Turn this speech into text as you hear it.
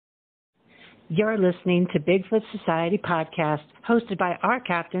You're listening to Bigfoot Society podcast, hosted by our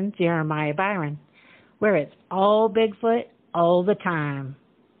captain, Jeremiah Byron, where it's all Bigfoot all the time.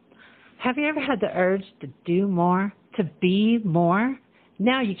 Have you ever had the urge to do more, to be more?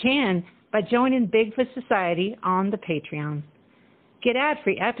 Now you can by joining Bigfoot Society on the Patreon. Get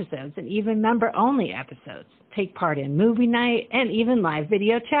ad-free episodes and even member-only episodes. Take part in movie night and even live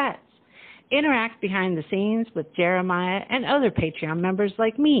video chats. Interact behind the scenes with Jeremiah and other Patreon members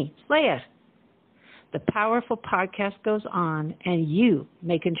like me, Leia. The powerful podcast goes on, and you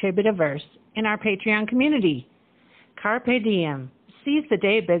may contribute a verse in our Patreon community. Carpe diem. Seize the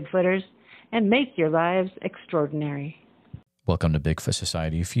day, Bigfooters, and make your lives extraordinary. Welcome to Bigfoot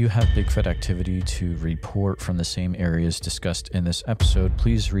Society. If you have Bigfoot activity to report from the same areas discussed in this episode,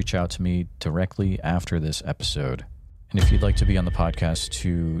 please reach out to me directly after this episode. And if you'd like to be on the podcast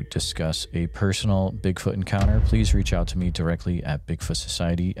to discuss a personal Bigfoot encounter, please reach out to me directly at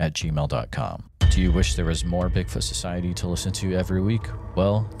bigfootsociety@gmail.com. Do you wish there was more Bigfoot Society to listen to every week?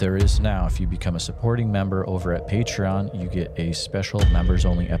 Well, there is now. If you become a supporting member over at Patreon, you get a special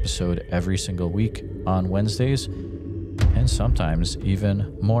members-only episode every single week on Wednesdays, and sometimes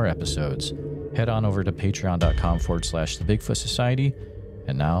even more episodes. Head on over to patreon.com/The Bigfoot Society.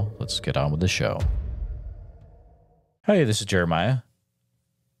 And now let's get on with the show. Hey, this is Jeremiah.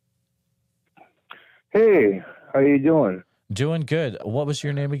 Hey, how you doing? Doing good. What was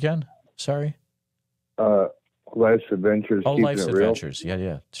your name again? Sorry. Life's Adventures. Oh, Life's Adventures.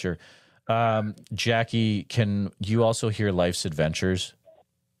 Yeah, sure. Jackie, can you also hear Life's Adventures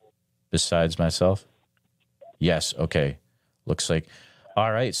besides myself? Yes. Okay. Looks like.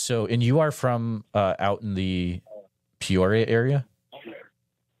 All right. So, and you are from out in the Peoria area?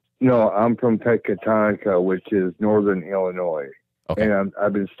 No, I'm from Pecatonica, which is northern Illinois. Okay. And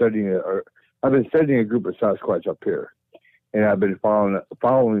I've been studying a group of Sasquatch up here, and I've been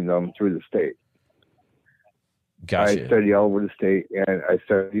following them through the state. Gotcha. I study all over the state, and I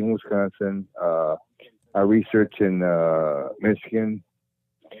study in Wisconsin. I research in Michigan.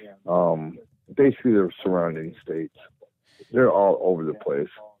 Basically, the surrounding states. They're all over the place.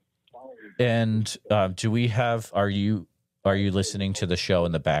 And do we have? Are you listening to the show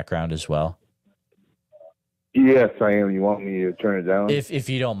in the background as well? Yes, I am. You want me to turn it down? If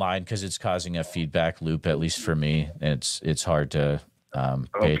you don't mind, because it's causing a feedback loop, at least for me. It's hard to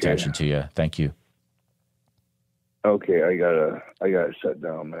pay attention to you. Thank you. Okay, I gotta shut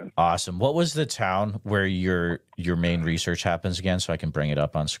down, man. Awesome. What was the town where your main research happens again, so I can bring it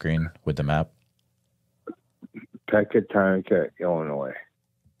up on screen with the map? Pecatonica, Illinois.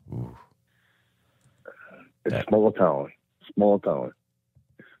 Ooh. It's a small town.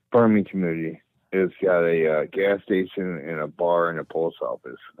 Farming community. It's got a gas station and a bar and a post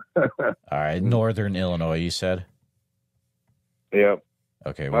office. All right, northern Illinois, you said? Yep.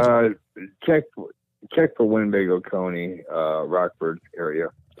 Okay. Check for Winnebago County, Rockford area.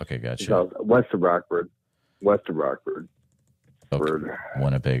 Okay, gotcha. West of Rockford. Okay.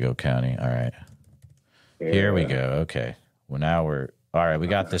 Winnebago County. All right. Yeah. Here we go. Okay. Well, now all right. We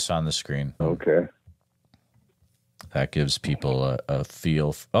got this on the screen. Okay. That gives people a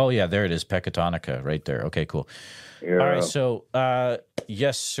feel. Oh, yeah, there it is. Pecatonica right there. Okay, cool. Yeah. All right. So,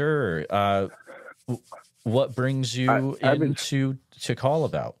 yes, sir. What brings you to call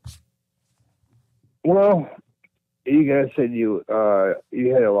about? Well, you guys said you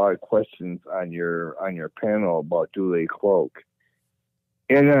had a lot of questions on your panel about do they cloak.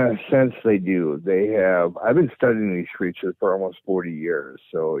 In a sense, they do. They have. I've been studying these creatures for almost 40 years,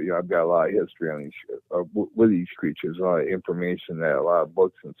 so I've got a lot of history on with these creatures, a lot of information that a lot of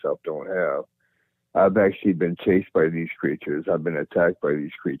books and stuff don't have. I've actually been chased by these creatures. I've been attacked by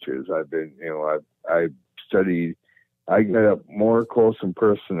these creatures. I've studied. I got up more close and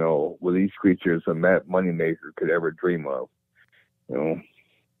personal with these creatures than Matt Moneymaker could ever dream of.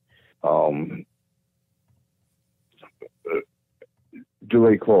 Do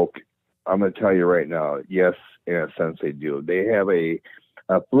they cloak? I'm going to tell you right now. Yes, in a sense they do. They have a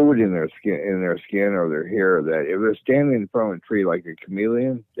fluid in their skin or their hair that if they're standing in front of a tree like a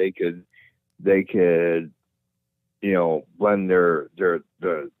chameleon, they could blend the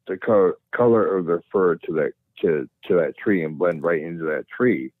color of their fur to that tree and blend right into that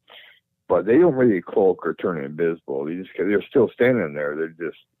tree. But they don't really cloak or turn invisible. They're still standing there. They're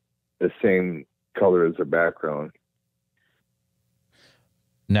just the same color as the background.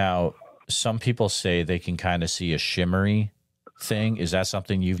 Now, some people say they can kind of see a shimmery thing. Is that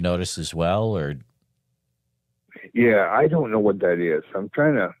something you've noticed as well, or? Yeah, I don't know what that is. I'm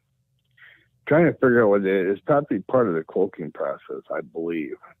trying to figure out what it is. It's probably part of the cloaking process, I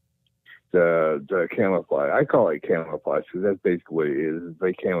believe. the camouflage. I call it camouflage because that's basically what it is.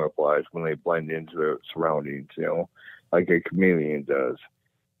 They camouflage when they blend into their surroundings, like a chameleon does.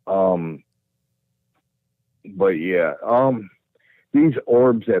 But yeah, these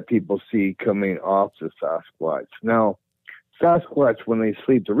orbs that people see coming off the Sasquatch. Now, Sasquatch, when they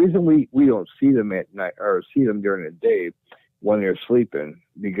sleep, the reason we don't see them at night or see them during the day when they're sleeping,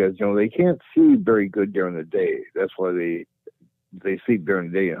 because they can't see very good during the day. That's why they sleep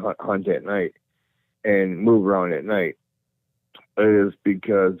during the day and hunt at night and move around at night. It is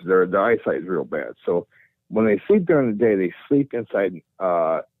because their eyesight is real bad. So when they sleep during the day, they sleep inside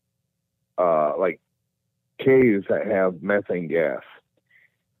like caves that have methane gas.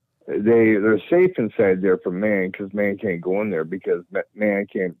 They're safe inside there for man because man can't go in there because man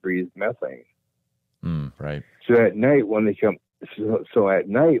can't breathe methane. Right. So at night when they come,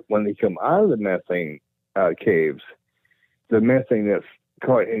 out of the methane caves, the methane that's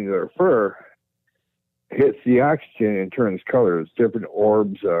caught in their fur hits the oxygen and turns colors, different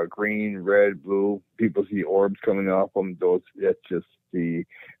orbs, green, red, blue. People see orbs coming off them. That's just the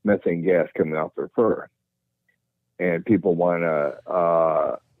methane gas coming off their fur. And people want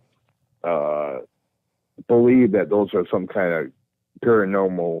to believe that those are some kind of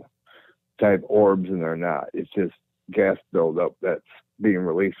paranormal type orbs, and they're not. It's just gas buildup that's being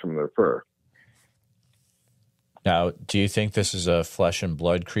released from their fur. Now, do you think this is a flesh and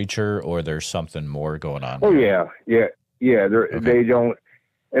blood creature, or there's something more going on? Oh yeah. Okay. They don't.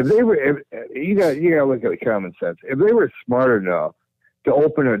 If they were, you got to look at the common sense. If they were smart enough to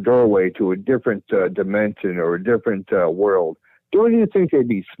open a doorway to a different dimension or a different world, don't you think they'd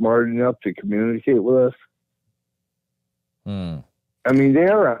be smart enough to communicate with us? I mean, they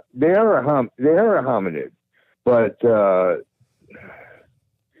are a hominid, but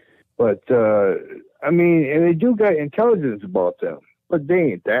I mean, and they do got intelligence about them, but they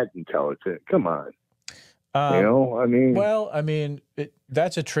ain't that intelligent. Come on, I mean. Well, I mean,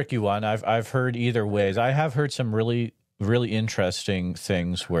 that's a tricky one. I've heard either ways. I have heard some really, really interesting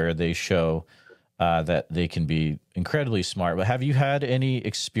things where they show that they can be incredibly smart. But have you had any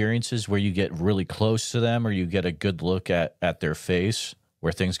experiences where you get really close to them, or you get a good look at their face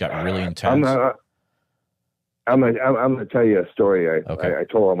where things got really intense? I'm gonna tell you a story I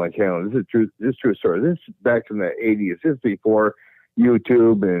told on my channel. This is true story. This is back in the 80s. This is before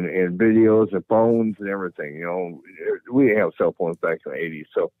YouTube and videos and phones and everything. We didn't have cell phones back in the 80s.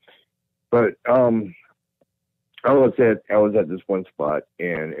 So, but I was at this one spot,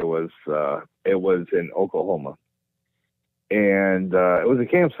 and it was in Oklahoma, and it was a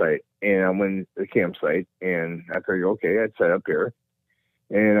campsite. And I went to the campsite, and I figured, okay, I'd set up here,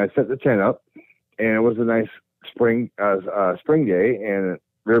 and I set the tent up, and it was a nice spring day, and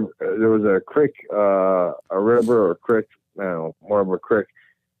there was a creek, a river or creek, I don't know, more of a creek,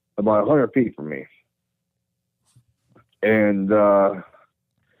 about 100 feet from me, and all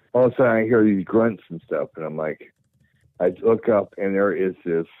of a sudden I hear these grunts and stuff, and I'm like, I look up, and there is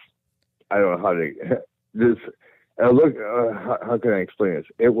this, I don't know how to, this, how can I explain this?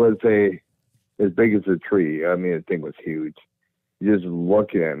 It was as big as a tree. I mean, the thing was huge. Just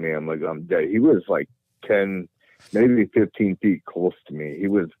looking at me, I'm like, I'm dead. He was like 10, maybe 15 feet close to me. He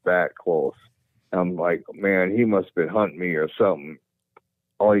was that close. I'm like, man, he must have been hunting me or something.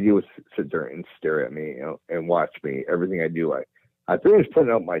 All he did was sit there and stare at me, and watch me. Everything I do, I finished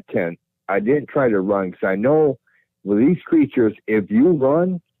putting up my tent. I didn't try to run because I know with these creatures, if you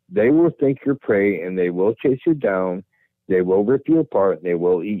run, they will think you're prey, and they will chase you down. They will rip you apart, and they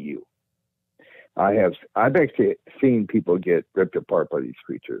will eat you. I've actually seen people get ripped apart by these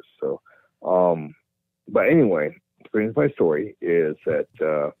creatures. So, but anyway, to my story is that,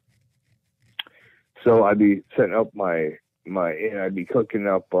 so I'd be setting up and I'd be cooking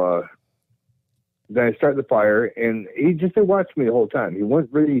up, then I start the fire, and he just watched me the whole time. He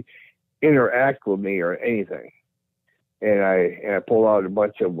wouldn't really interact with me or anything. And I pulled out a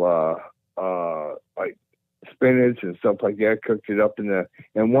bunch of, like spinach and stuff like that, cooked it up in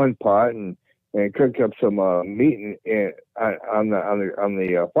one pot, and cooked up some meat on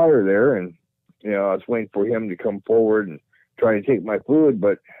the fire there, and I was waiting for him to come forward and try to take my food,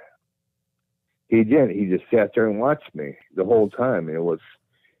 but he didn't. He just sat there and watched me the whole time. I was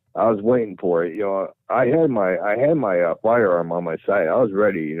waiting for it. I had my firearm on my side. I was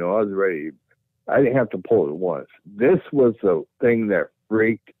ready. I didn't have to pull it once. This was the thing that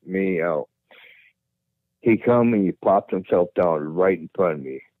freaked me out. He come and he popped himself down right in front of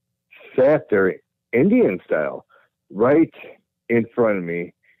me. Sat there, Indian style, right in front of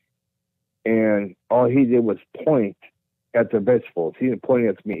me, and all he did was point at the vegetables. He didn't point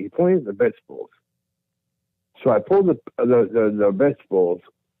at me. He pointed at the vegetables. So I pulled the vegetables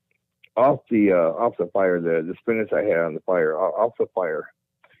off the fire, the spinach I had on the fire, off the fire.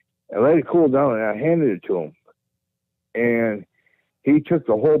 I let it cool down, and I handed it to him. And he took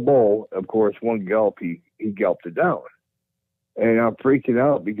the whole bowl. Of course, one gulp, he gulped it down. And I'm freaking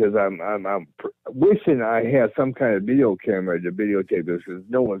out because I'm wishing I had some kind of video camera to videotape this, because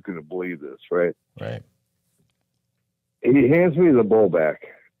no one's going to believe this, right? Right. He hands me the bowl back.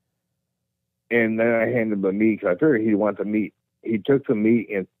 And then I handed him the meat, because I figured he'd want the meat. He took the meat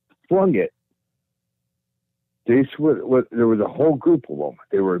and flung it. There was a whole group of them.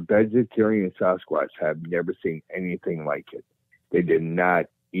 They were vegetarian Sasquatch. I've never seen anything like it. They did not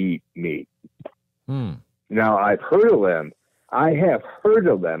eat meat. Now, I've heard of them. I have heard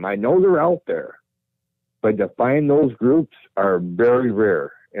of them. I know they're out there. But to find those groups are very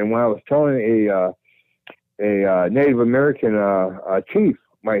rare. And when I was telling a Native American chief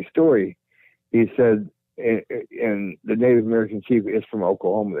my story, he said, and the Native American chief is from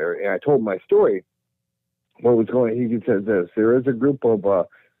Oklahoma there, and I told my story. What was going on? He said this: there is a group of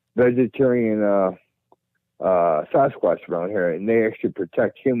vegetarian Sasquatch around here, and they actually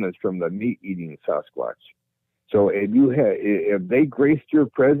protect humans from the meat-eating Sasquatch. So if they graced your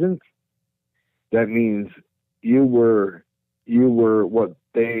presence, that means you were what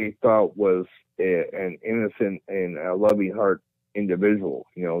they thought was an innocent and a loving heart individual.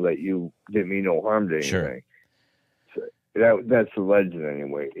 That you didn't mean no harm to anything. Sure. So that's the legend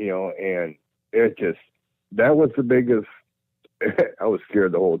anyway. And it just. That was the biggest. I was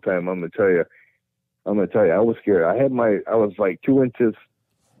scared the whole time. I'm gonna tell you, I was scared. I was like 2 inches.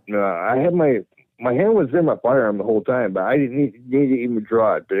 I had my hand was in my firearm the whole time, but I didn't need to even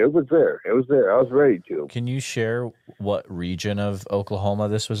draw it. But it was there. It was there. I was ready to. Can you share what region of Oklahoma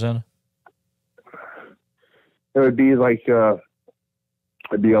this was in? It would be like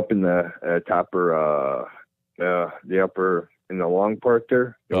it'd be up in the topper, the upper. In the long part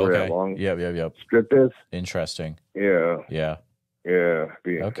there, where that long strip is. Interesting. Yeah. Okay.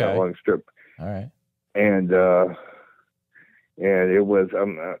 That long strip. All right. And it was.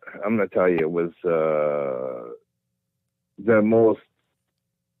 I'm gonna tell you, it was the most.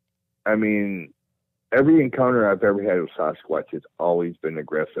 I mean, every encounter I've ever had with Sasquatch has always been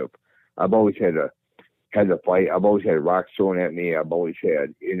aggressive. I've always had to fight. I've always had rocks thrown at me. I've always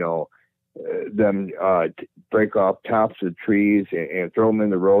had, them break off tops of trees and throw them in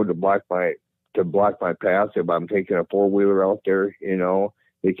the road to block my path if I'm taking a 4-wheeler out there.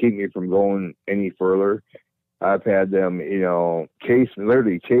 They keep me from going any further. I've had them,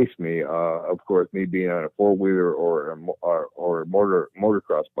 literally chase me. Of course, me being on a 4-wheeler or a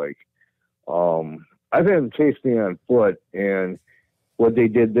motocross bike. I've had them chase me on foot, and what they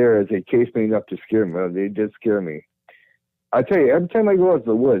did there is they chased me enough to scare me. They did scare me. I tell you, every time I go out to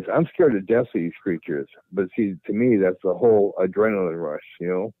the woods, I'm scared to death of these creatures. But see, to me, that's the whole adrenaline rush,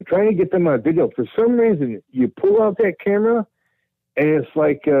 I'm trying to get them on video. For some reason, you pull out that camera, and it's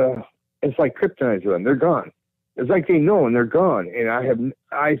like kryptonite to them. They're gone. It's like they know, and they're gone. And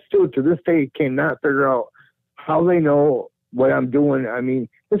I still, to this day, cannot figure out how they know what I'm doing. I mean,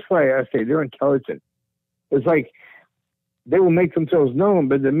 that's why I say they're intelligent. It's like they will make themselves known,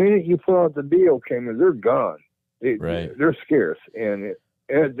 but the minute you pull out the video camera, they're gone. Right. They're scarce, and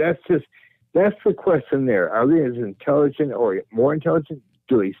that's the question there. Are they as intelligent or more intelligent?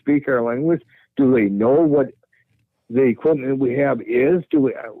 Do they speak our language? Do they know what the equipment we have is?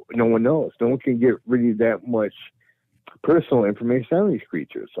 No one knows. No one can get really that much personal information on these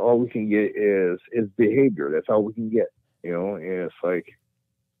creatures. All we can get is behavior. That's all we can get. And it's like,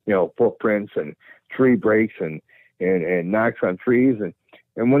 footprints and tree breaks and knocks on trees, and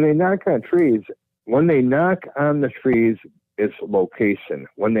when they knock on trees. When they knock on the trees, it's location.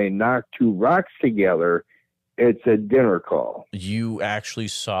 When they knock 2 rocks together, it's a dinner call. You actually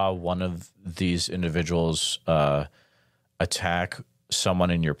saw one of these individuals attack someone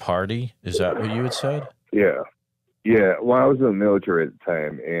in your party? Is that what you had said? Yeah. Well, I was in the military at the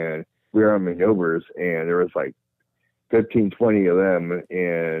time, and we were on maneuvers, and there was like 15, 20 of them,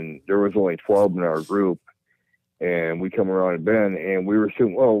 and there was only 12 in our group. And we come around a bend, and we were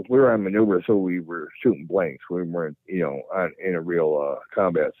shooting. Well, we were on maneuver, so we were shooting blanks. We weren't, in a real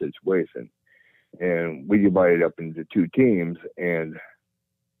combat situation. And we divided up into 2 teams. And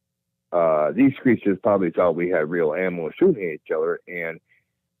these creatures probably thought we had real ammo shooting at each other. And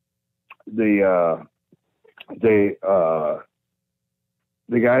the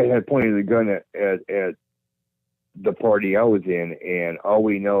guy had pointed the gun at the party I was in, and all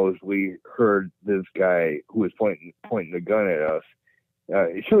we know is we heard this guy who was pointing the gun at us,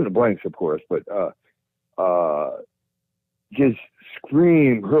 shooting the blanks, of course, but just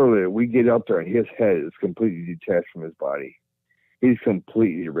scream, hurl it. We get up there, and his head is completely detached from his body. he's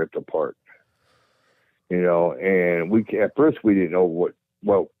completely ripped apart. You know, and at first we didn't know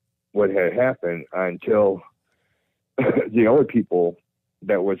what had happened until the other people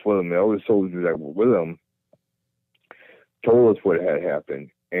that was with him, the other soldiers that were with him, told us what had happened.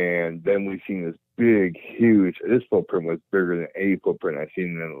 And then we seen this big, huge. This footprint was bigger than any footprint I've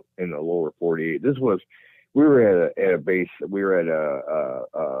seen in the lower 48. We were at a base. We were at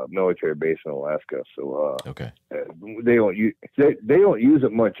a military base in Alaska. So okay, they don't use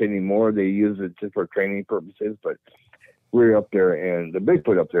it much anymore. They use it just for training purposes. But we're up there, and the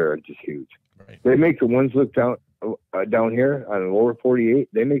Bigfoot up there are just huge. Right. They make the ones look down here on the lower 48.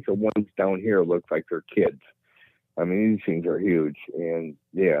 They make the ones down here look like they're kids. I mean, these things are huge, and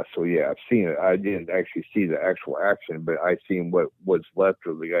I've seen it. I didn't actually see the actual action, but I seen what was left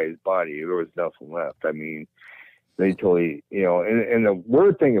of the guy's body. There was nothing left. I mean, they totally, you know. And the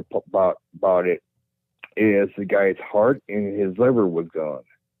weird thing about it is the guy's heart and his liver was gone.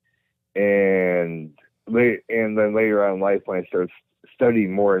 And then later on in life, when I started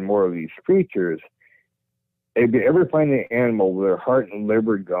studying more and more of these creatures, if you ever find an animal with their heart and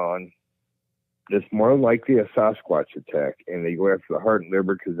liver gone, it's more likely a Sasquatch attack, and they go after the heart and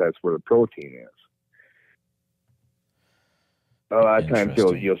liver because that's where the protein is. A lot of times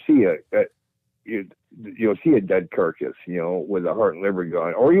you'll see a dead carcass, you know, with the heart and liver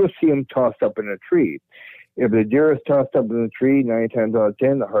gone, or you'll see them tossed up in a tree. If the deer is tossed up in the tree, 9 times out of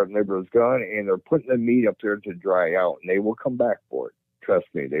 10, the heart and liver is gone, and they're putting the meat up there to dry out, and they will come back for it. Trust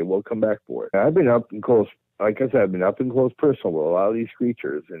me, they will come back for it. I've been up and close. Like I said, I've been up and close personal with a lot of these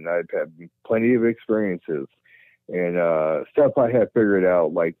creatures, and I've had plenty of experiences and stuff I had figured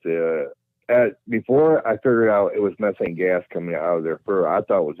out. Like before I figured out it was methane gas coming out of their fur, I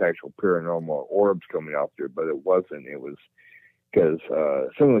thought it was actual paranormal orbs coming out there, but it wasn't. It was because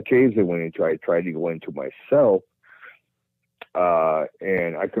some of the caves I went into, I tried to go into myself,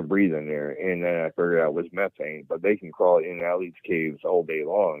 and I couldn't breathe in there. And then I figured out it was methane, but they can crawl in and out of these caves all day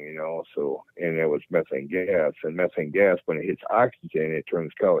long, you know. So, and it was methane gas, and methane gas, when it hits oxygen, it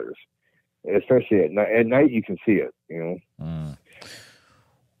turns colors. And especially at night. At night, you can see it, you know.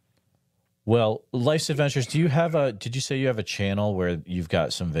 Well, Life's Adventures, did you say you have a channel where you've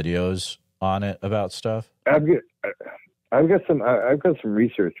got some videos on it about stuff? I've got some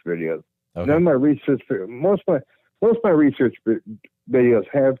research videos. Okay. None of my research, most of my research videos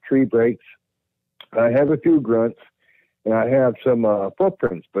have tree breaks. I have a few grunts, and I have some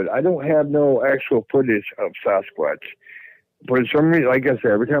footprints, but I don't have no actual footage of Sasquatch. For some reason, like I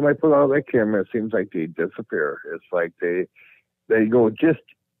said, every time I put out that camera, it seems like they disappear. It's like they go just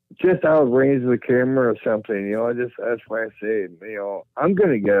out of range of the camera or something. You know, that's why I say, you know, I'm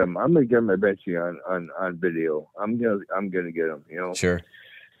gonna get them. I'm gonna get them eventually on video. I'm gonna get them. You know, sure.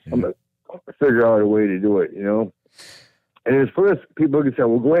 Yeah. I'm gonna figure out a way to do it. You know. And as far as people can say,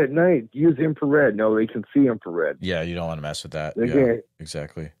 well, go at night, use infrared. No, they can see infrared. Yeah, you don't want to mess with that. They can't.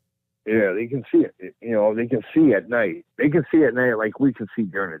 Exactly. Yeah, they can see it. You know, they can see at night. They can see at night like we can see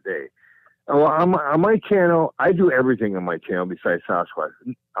during the day. Well, on my channel, I do everything on my channel besides Sasquatch.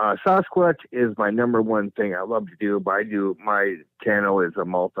 Sasquatch is my number one thing I love to do, but my channel is a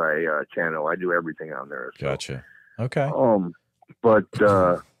multi-channel. I do everything on there. So. Gotcha. Okay. But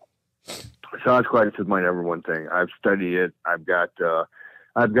Sasquatch is my number one thing. I've studied it. I've got a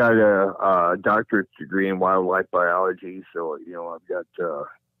doctorate degree in wildlife biology. So, you know, I've got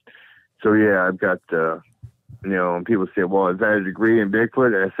you know, and people say, well, is that a degree in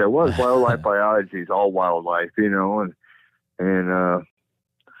Bigfoot? And I said, well, it's wildlife biology. It's all wildlife, you know,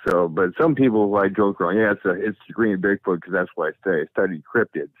 so, but some people like joke around, yeah, it's a degree in Bigfoot because that's what I study. I study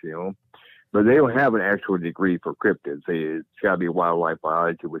cryptids, you know. But they don't have an actual degree for cryptids. It's got to be wildlife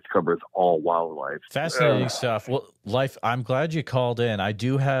biology, which covers all wildlife. Fascinating stuff. Well, Life, I'm glad you called in. I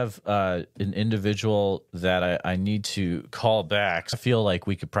do have an individual that I need to call back. I feel like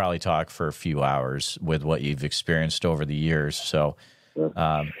we could probably talk for a few hours with what you've experienced over the years. So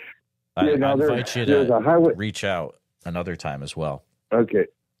I invite you to reach out another time as well. Okay.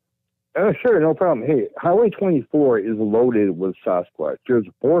 Sure, no problem. Hey, Highway 24 is loaded with Sasquatch. There's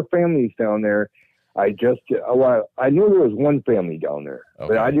 4 families down there. I knew there was one family down there, okay,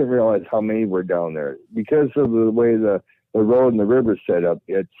 but I didn't realize how many were down there because of the way the road and the river set up.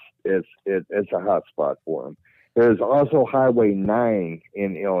 It's a hot spot for them. There's also Highway 9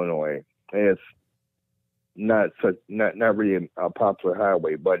 in Illinois. It's not really a popular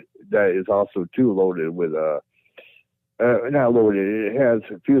highway, but that is also too loaded with not loaded. It has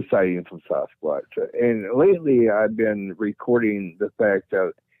a few sightings of Sasquatch. And lately I've been recording the fact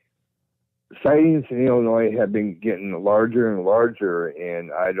that sightings in Illinois have been getting larger and larger,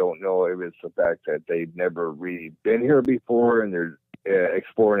 and I don't know if it's the fact that they've never really been here before and they're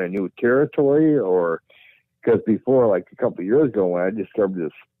exploring a new territory, or because before, like a couple of years ago, when I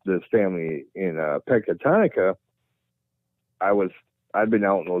discovered this family in Pecatonica, I'd been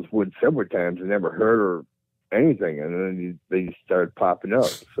out in those woods several times and never heard or anything, and then they just started popping up.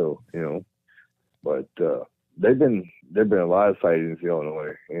 So but there've been a lot of sightings in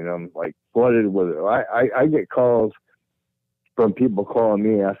Illinois, and I'm like flooded with it. I get calls from people calling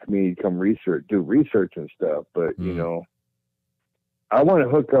me, asking me to come do research and stuff, but I want to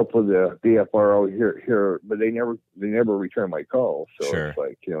hook up with the BFRO here, but they never return my calls. So Sure. It's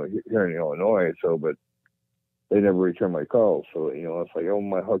like, here in Illinois, but they never return my calls. So, it's like, I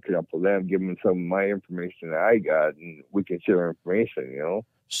want to hook it up with them, give them some of my information that I got, and we can share information,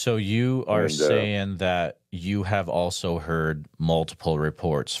 So you are saying that you have also heard multiple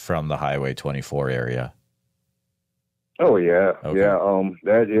reports from the Highway 24 area? Oh, yeah. Okay. Yeah.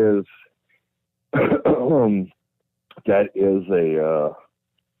 That is, there's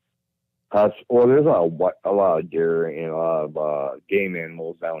a lot of deer and a lot of game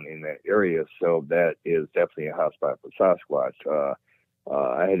animals down in that area, so that is definitely a hotspot for Sasquatch.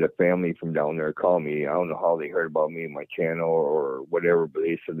 I had a family from down there call me. I don't know how they heard about me and my channel or whatever, but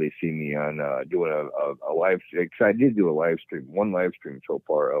they said they see me on doing a live stream. Cause I did do one live stream so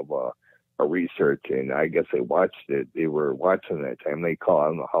far of a research, and I guess they watched it. They were watching that time. They called. I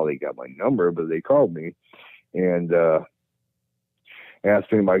don't know how they got my number, but they called me and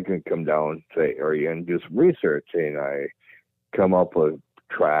asked me if I could come down to the area and do some research, and I come up with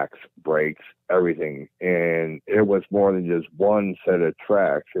tracks, breaks, everything, and it was more than just one set of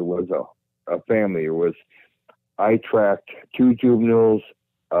tracks. It was a family. I tracked 2 juveniles,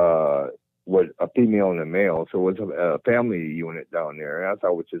 with a female and a male, so it was a family unit down there, and I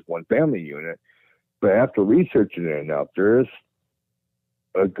thought it was just one family unit, but after researching it enough, there's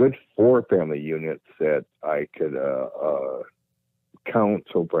a good 4 family units that I could count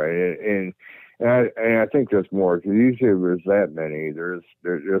so far, and I think there's more, because usually if there's that many, there's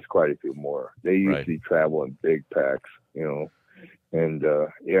quite a few more. They usually travel in big packs, and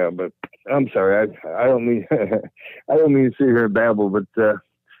but I'm sorry, I don't mean I don't mean to sit here and babble, but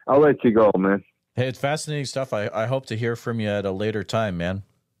I'll let you go, man. Hey, it's fascinating stuff. I hope to hear from you at a later time, man.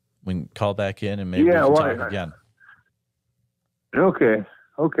 We can call back in and maybe we can talk again. Okay.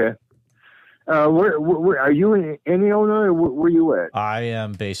 Where are you in Illinois, or where you at? I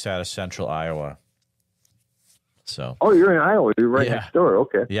am based out of central Iowa. So. Oh, you're in Iowa. You're right next door.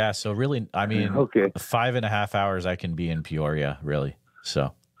 Okay. Yeah. So really, I mean, 5.5 hours I can be in Peoria, really.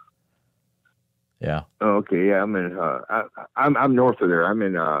 So. Yeah. Okay. Yeah. I'm in. I'm north of there. I'm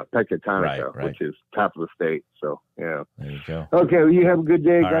in Pecatonica, right. which is top of the state. So yeah. There you go. Okay. Well, you have a good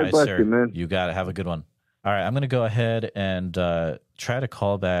day. All God right, bless sir. you, man. You got it. Have a good one. All right. I'm going to go ahead and try to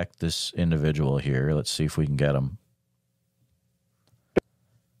call back this individual here. Let's see if we can get him.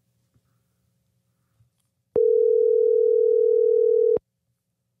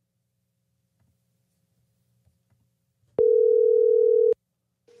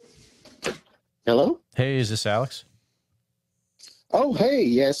 Hello? Hey, is this Alex? Oh, hey,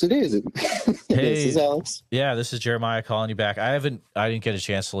 yes, it is. Hey, this is Alex. Yeah, this is Jeremiah calling you back. I didn't get a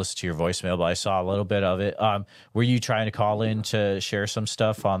chance to listen to your voicemail, but I saw a little bit of it. Were you trying to call in to share some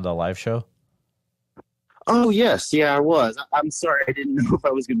stuff on the live show? Oh, yes. Yeah, I was. I'm sorry. I didn't know if I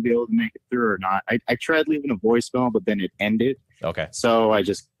was going to be able to make it through or not. I tried leaving a voicemail, but then it ended. Okay. So I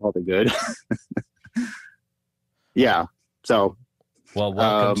just called it good. Yeah. So. Well,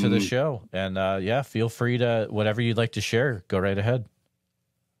 welcome to the show. And feel free to, whatever you'd like to share, go right ahead.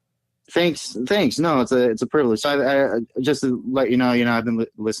 Thanks. No, it's a privilege. So I just to let you know, I've been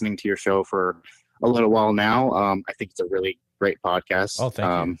listening to your show for a little while now. I think it's a really great podcast. Oh,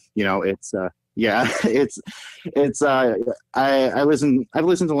 thank you. It's I've listened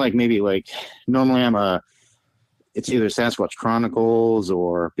to normally it's either Sasquatch Chronicles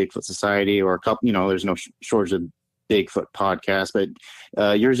or Bigfoot Society or a couple, there's no shortage of Bigfoot podcasts, but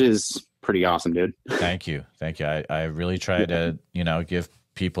yours is pretty awesome, dude. Thank you. I really try to, give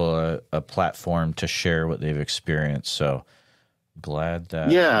people a platform to share what they've experienced. So glad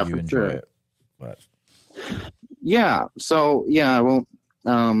that you enjoy it. But yeah. So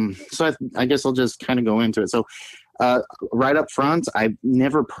I guess I'll just kind of go into it. So right up front, I've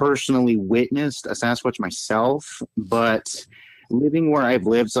never personally witnessed a Sasquatch myself, but living where I've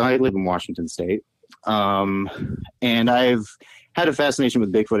lived, so I live in Washington State, and I've had a fascination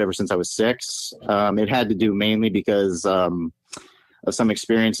with Bigfoot ever since I was 6. It had to do mainly because of some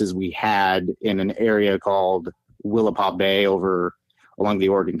experiences we had in an area called Willapa Bay over along the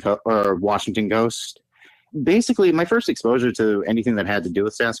or Washington coast. Basically, my first exposure to anything that had to do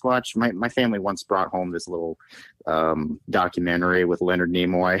with Sasquatch, my family once brought home this little documentary with Leonard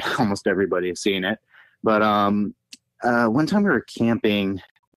Nimoy. Almost everybody has seen it. But one time we were camping,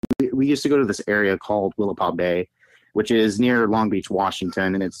 we used to go to this area called Willapa Bay, which is near Long Beach,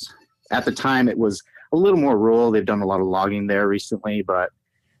 Washington. And at the time, it was a little more rural. They've done a lot of logging there recently. But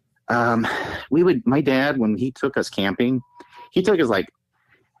my dad, when he took us camping, he took us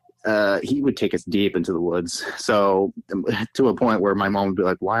he would take us deep into the woods. So to a point where my mom would be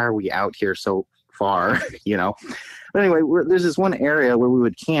like, why are we out here so far? But anyway, there's this one area where we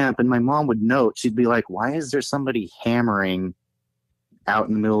would camp, and my mom would note, she'd be like, why is there somebody hammering out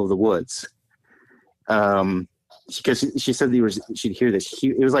in the middle of the woods? Because she said she'd hear this.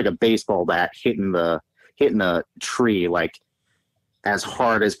 It was like a baseball bat hitting a tree like as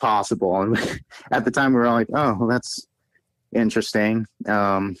hard as possible. And at the time we were all like, oh, well, that's interesting.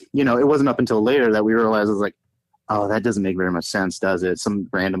 It wasn't up until later that we realized, it was like, oh, that doesn't make very much sense, does it? Some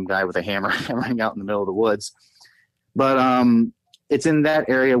random guy with a hammer hammering out in the middle of the woods. But it's in that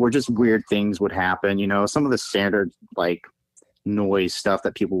area where just weird things would happen. Some of the standard like noise stuff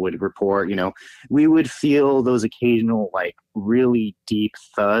that people would report. We would feel those occasional like really deep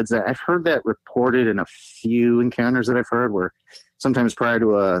thuds. I've heard that reported in a few encounters that I've heard, where sometimes prior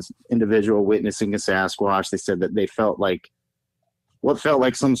to a individual witnessing a Sasquatch, they said that they felt like what felt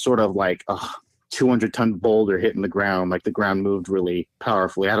like some sort of like a 200-ton boulder hitting the ground, like the ground moved really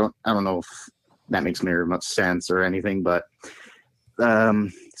powerfully. I don't know if that makes very much sense or anything, but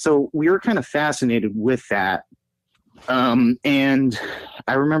so we were kind of fascinated with that. And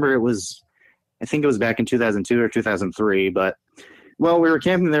I remember I think it was back in 2002 or 2003, but we were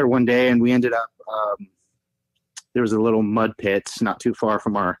camping there one day, and we ended up, there was a little mud pit not too far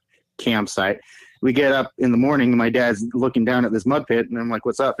from our campsite. We get up in the morning, and my dad's looking down at this mud pit, and I'm like,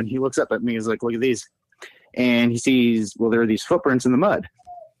 what's up? And he looks up at me, he's like, look at these. And he sees, there are these footprints in the mud,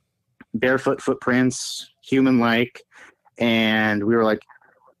 barefoot footprints, human-like. And we were like,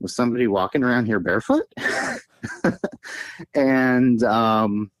 was somebody walking around here barefoot? And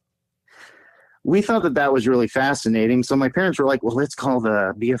we thought that was really fascinating. So my parents were like, well, let's call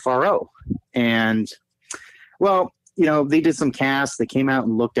the BFRO. And, they did some casts. They came out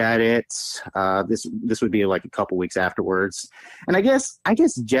and looked at it. This would be like a couple weeks afterwards. And I guess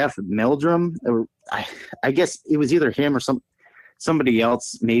Jeff Meldrum, I guess it was either him or somebody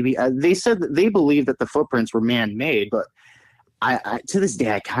else, maybe. They said that they believed that the footprints were man-made, but I to this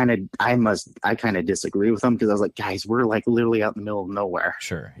day, I kind of disagree with them, because I was like, guys, we're like literally out in the middle of nowhere.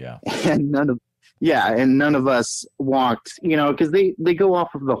 Sure. Yeah. And none of us walked, because they go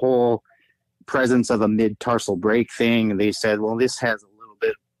off of the whole presence of a mid-tarsal break thing. And they said, well, this has a little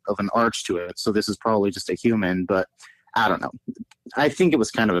bit of an arch to it, so this is probably just a human, but I don't know. I think it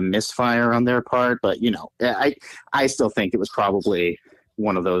was kind of a misfire on their part, but I still think it was probably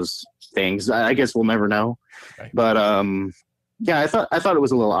one of those things. I guess we'll never know. Right. But I thought it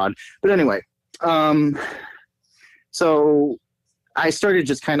was a little odd. But anyway, so I started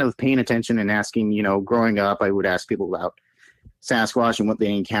just kind of paying attention and asking, growing up, I would ask people about Sasquatch and what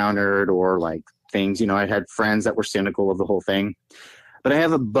they encountered, or like things, I had friends that were cynical of the whole thing. But I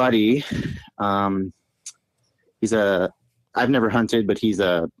have a buddy, I've never hunted, but he's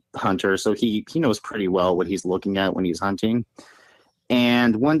a hunter, so he knows pretty well what he's looking at when he's hunting.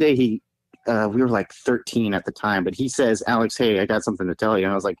 And one day we were like 13 at the time, but he says, Alex, hey, I got something to tell you.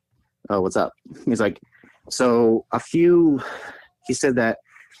 And I was like, oh, what's up? He's like, he said that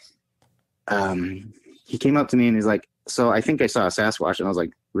he came up to me and he's like, so I think I saw a Sasquatch. And I was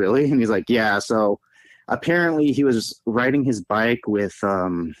like, really? And he's like, yeah. So apparently he was riding his bike with,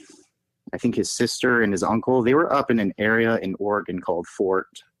 I think his sister and his uncle. They were up in an area in Oregon called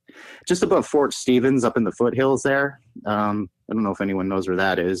just above Fort Stevens, up in the foothills there. I don't know if anyone knows where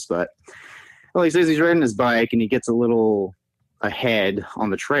that is, but he says he's riding his bike and he gets a little ahead on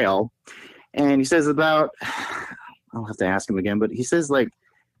the trail. And he says I'll have to ask him again, but he says like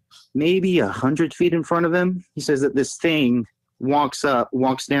maybe 100 feet in front of him, he says that this thing walks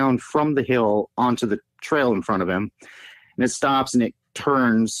down from the hill onto the trail in front of him, and it stops and it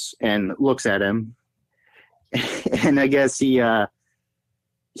turns and looks at him. And I guess I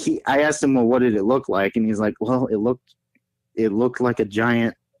asked him, well, what did it look like? And he's like, well, it looked like a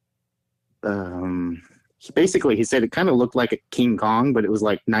giant, basically he said it kind of looked like a King Kong, but it was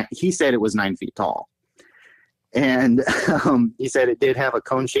like, he said it was 9 feet tall. And he said it did have a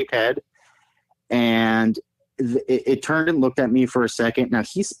cone-shaped head, and it turned and looked at me for a second. Now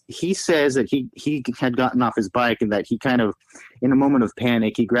he says that he had gotten off his bike, and that he kind of, in a moment of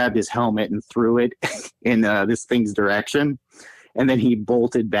panic, he grabbed his helmet and threw it in this thing's direction. and then he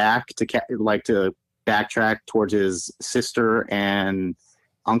bolted back to to backtrack towards his sister and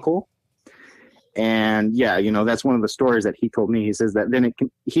uncle. And yeah, that's one of the stories that he told me. He says that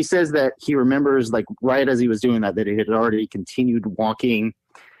he says that he remembers, like, right as he was doing that it had already continued walking.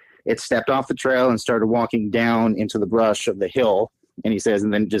 It stepped off the trail and started walking down into the brush of the hill. And he says,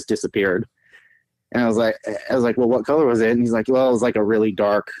 and then just disappeared. And I was like, well, what color was it? And he's like, well, it was like a really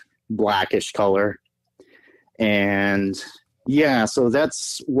dark blackish color. And yeah, so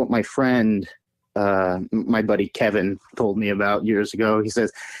that's what my friend, my buddy Kevin, told me about years ago. He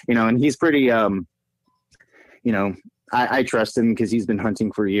says, and he's pretty, I trust him because he's been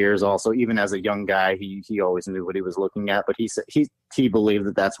hunting for years. Also, even as a young guy, he always knew what he was looking at. But he said he believed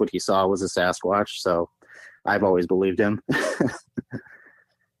that that's what he saw was a Sasquatch. So I've always believed him.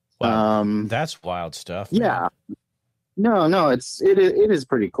 Wow, that's wild stuff. Yeah. No, it is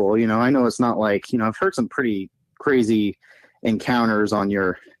pretty cool. I know it's not like, I've heard some pretty crazy encounters on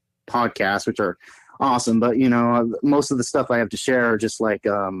your podcast, which are awesome. But, most of the stuff I have to share are just like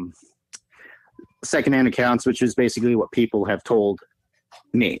secondhand accounts, which is basically what people have told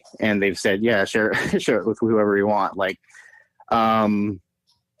me. And they've said, yeah, share it with whoever you want. Like,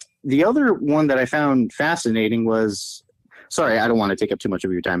 the other one that I found fascinating was, sorry, I don't want to take up too much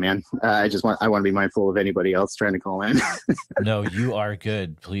of your time, man. I want to be mindful of anybody else trying to call in. No, you are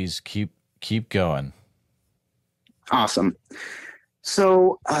good. Please keep going. Awesome.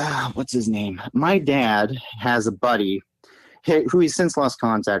 So, what's his name? My dad has a buddy who he's since lost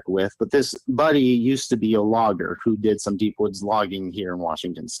contact with, but this buddy used to be a logger who did some deep woods logging here in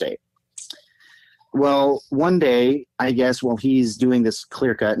Washington State. Well, one day, I guess, while he's doing this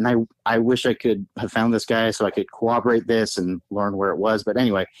clear cut, and I wish I could have found this guy so I could corroborate this and learn where it was. But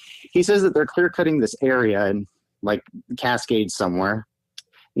anyway, he says that they're clear cutting this area in like Cascades somewhere.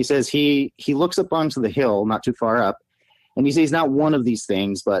 He says he looks up onto the hill, not too far up, and he sees not one of these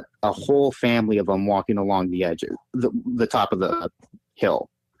things, but a whole family of them walking along the edge, the top of the hill.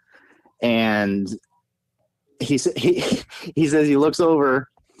 And he says he looks over.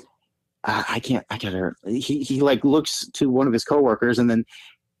 He like looks to one of his coworkers, and then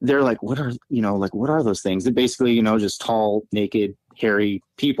they're like, what are those things? They're basically, just tall, naked, hairy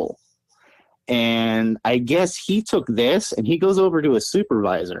people. And I guess he took this and he goes over to a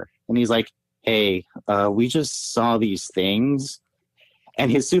supervisor and he's like, hey, we just saw these things. And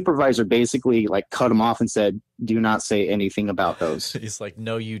his supervisor basically like cut him off and said, do not say anything about those. He's like,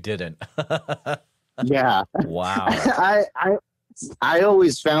 no, you didn't. Yeah. Wow. I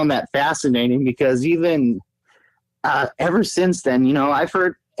always found that fascinating because even ever since then, I've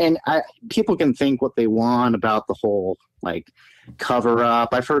heard, and people can think what they want about the whole like cover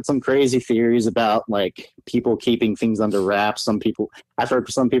up. I've heard some crazy theories about like people keeping things under wraps. I've heard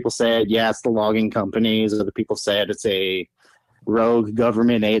some people said, yeah, it's the logging companies. Other people said it's a rogue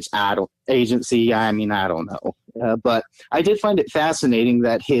government agency. I mean, I don't know. But I did find it fascinating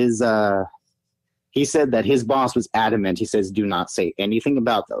that he said that his boss was adamant. He says, do not say anything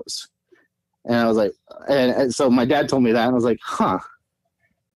about those. And I was like, and so my dad told me that, and I was like, huh.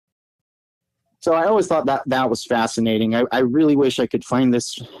 So I always thought that was fascinating. I really wish I could find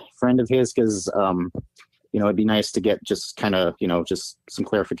this friend of his because, it'd be nice to get just kind of, just some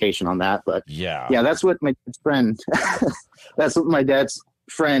clarification on that. But yeah, that's what that's what my dad's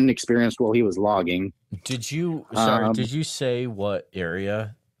friend experienced while he was logging. Did you say what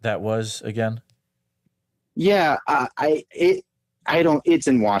area that was again? Yeah, it's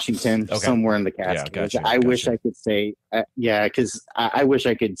in Washington, somewhere in the Cascades. Yeah, I wish I could say, because I wish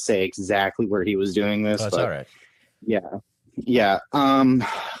I could say exactly where he was doing this. That's all right. Yeah.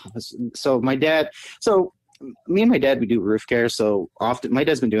 So me and my dad, we do roof care. So often, my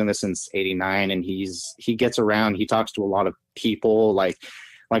dad's been doing this since '89, and he gets around. He talks to a lot of people, like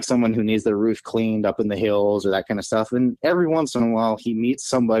someone who needs their roof cleaned up in the hills or that kind of stuff. And every once in a while, he meets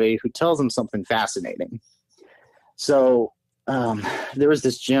somebody who tells him something fascinating. So there was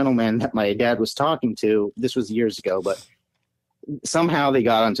this gentleman that my dad was talking to. This was years ago, but somehow they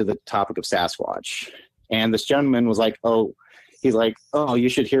got onto the topic of Sasquatch. And this gentleman was like, he's like, oh, you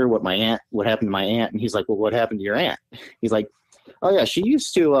should hear what happened to my aunt. And he's like, well, what happened to your aunt? He's like, oh yeah, she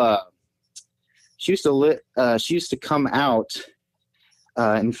used to come out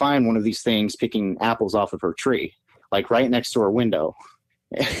and find one of these things picking apples off of her tree, like right next to her window.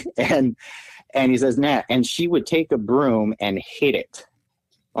 And he says, Nat, and she would take a broom and hit it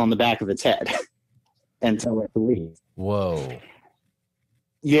on the back of its head and tell it to leave. Whoa.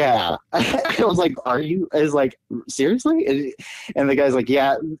 Yeah. I was like, seriously? And the guy's like,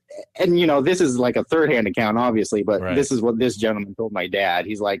 yeah. And, this is like a third-hand account, obviously, but This is what this gentleman told my dad.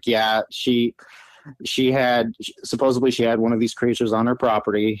 He's like, yeah, she Supposedly she had one of these creatures on her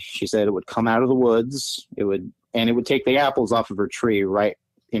property. She said it would come out of the woods. It would take the apples off of her tree right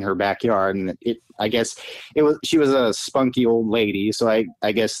in her backyard. And she was a spunky old lady. So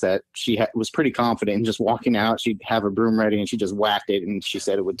I guess that she was pretty confident in just walking out. She'd have a broom ready and she just whacked it. And she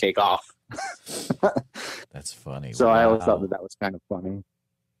said it would take off. That's funny. So wow. I always thought that was kind of funny.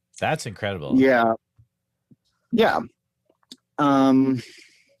 That's incredible. Yeah. Yeah. When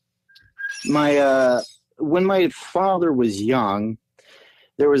my father was young,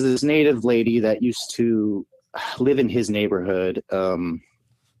 there was this native lady that used to live in his neighborhood,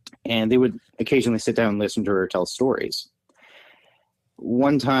 and they would occasionally sit down and listen to her tell stories.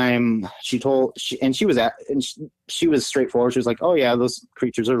 One time she was straightforward. She was like, "Oh yeah, those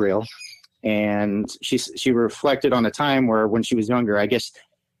creatures are real." And she reflected on a time where when she was younger, I guess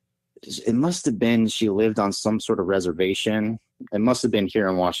it must have been she lived on some sort of reservation. It must have been here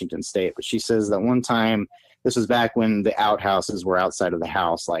in Washington State. But she says that one time, this was back when the outhouses were outside of the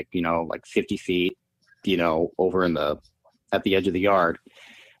house, like 50 feet, over at the edge of the yard.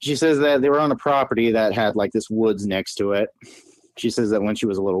 She says that they were on a property that had like this woods next to it. She says that when she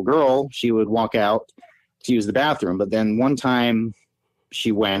was a little girl, she would walk out to use the bathroom. But then one time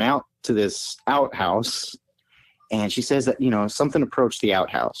she went out to this outhouse, and she says that, something approached the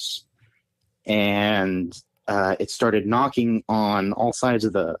outhouse, and it started knocking on all sides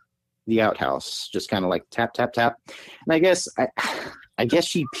of the outhouse, just kind of like tap, tap, tap. And I guess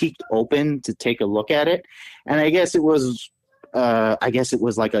she peeked open to take a look at it. And I guess it was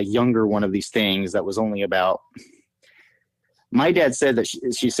like a younger one of these things that was only about, my dad said that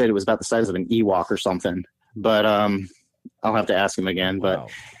she said it was about the size of an Ewok or something, but I'll have to ask him again. Wow.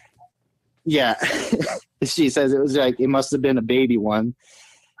 But yeah, she says it was like, it must have been a baby one.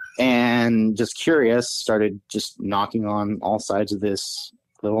 And just curious, started just knocking on all sides of this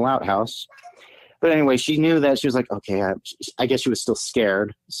little outhouse. But anyway, she knew that. She was like, okay, I guess she was still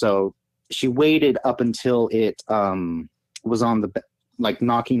scared. So she waited up until it was on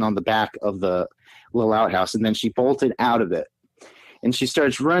knocking on the back of the little outhouse. And then she bolted out of it. And she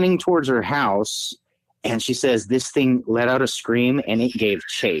starts running towards her house. And she says this thing let out a scream and it gave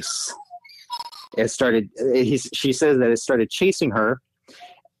chase. She says that it started chasing her.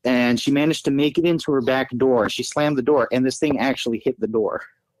 And she managed to make it into her back door. She slammed the door, and this thing actually hit the door.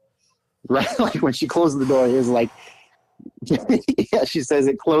 Right, like when she closed the door, it was like, yeah. She says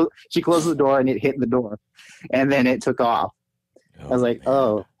she closed the door, and it hit the door, and then it took off. I was like, man.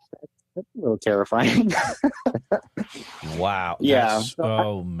 Oh, that's a little terrifying. Wow. Yeah.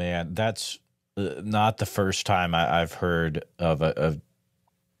 Oh man, that's not the first time I've heard of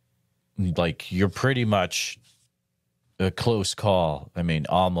like you're pretty much. A close call. I mean,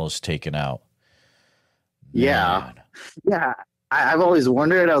 almost taken out. Man. Yeah. I've always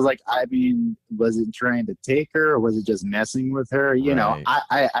wondered. I was like, was it trying to take her, or was it just messing with her? Right.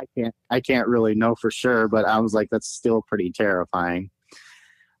 I can't really know for sure, but I was like, that's still pretty terrifying.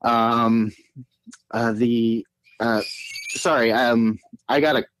 I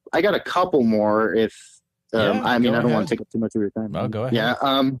got a couple more. If I don't want to take up too much of your time. Oh, go ahead.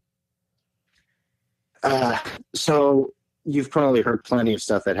 Yeah. So you've probably heard plenty of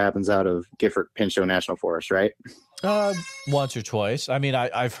stuff that happens out of Gifford-Pinchot National Forest, right? Once or twice. I mean,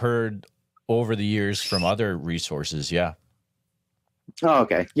 I've heard over the years from other resources. Yeah. Oh,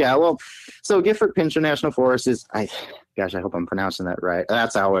 okay. Yeah. Well, so Gifford-Pinchot National Forest is, I hope I'm pronouncing that right.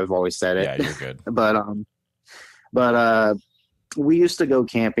 That's how I've always said it. Yeah, you're good. But we used to go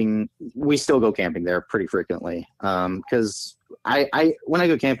camping. We still go camping there pretty frequently. Cause when I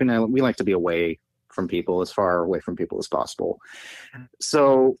go camping, we like to be away from people, as far away from people as possible.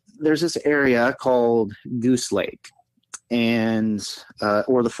 So there's this area called Goose Lake, and a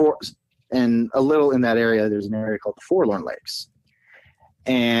little in that area, there's an area called the Forlorn Lakes.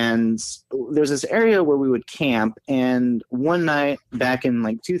 And there's this area where we would camp. And one night back in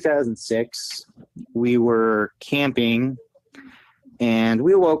like 2006, we were camping and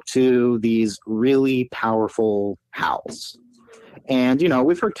we awoke to these really powerful howls. And,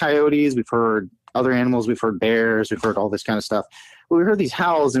 we've heard coyotes, we've heard other animals, we've heard bears, we've heard all this kind of stuff. But we heard these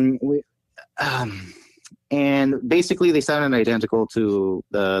howls, and basically they sounded identical to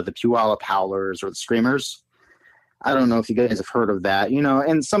the Puyallup howlers or the screamers. I don't know if you guys have heard of that,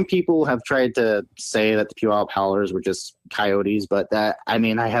 and some people have tried to say that the Puyallup howlers were just coyotes, but I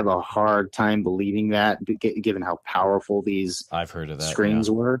have a hard time believing that, given how powerful these I've heard of that screams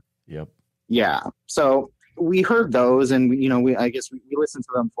were. Yep. Yeah. So we heard those, and we listened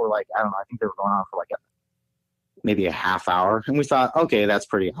to them for like, I don't know, I think they were going on for like maybe a half hour, and we thought, okay, that's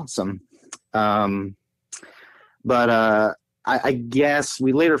pretty awesome. But I guess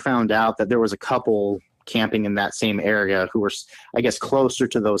we later found out that there was a couple camping in that same area who were, I guess, closer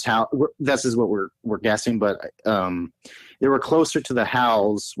to those this is what we're guessing, but they were closer to the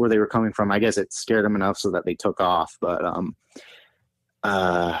house where they were coming from. I guess it scared them enough so that they took off. But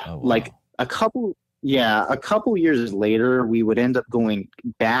wow. like a couple years later, we would end up going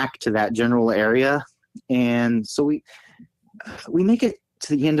back to that general area, and so we make it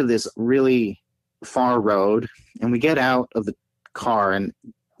to the end of this really far road, and we get out of the car, and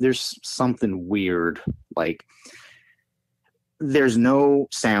there's something weird. Like, there's no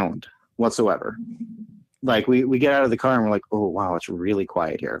sound whatsoever. Like, we get out of the car and we're like, oh wow, it's really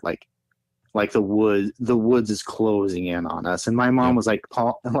quiet here. Like the woods is closing in on us. And my mom was like,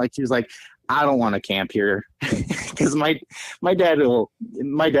 Paul, like, she was like, I don't want to camp here, because my dad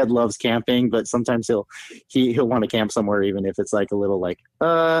loves camping, but sometimes he'll want to camp somewhere even if it's like a little like,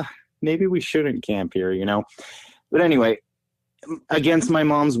 maybe we shouldn't camp here, you know. But anyway, against my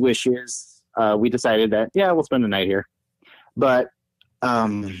mom's wishes, we decided that, yeah, we'll spend the night here. But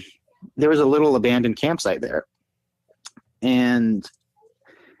there was a little abandoned campsite there, and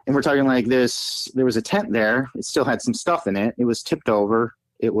we're talking like this. There was a tent there. It still had some stuff in it. It was tipped over.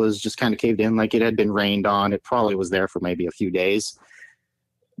 It was just kind of caved in, like it had been rained on. It probably was there for maybe a few days.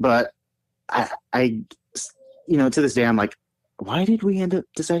 But I to this day, I'm like, why did we end up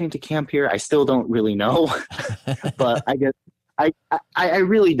deciding to camp here? I still don't really know. But I guess I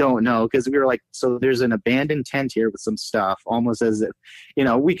really don't know, because we were like, so there's an abandoned tent here with some stuff, almost as if,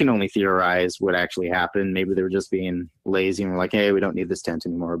 we can only theorize what actually happened. Maybe they were just being lazy and we're like, hey, we don't need this tent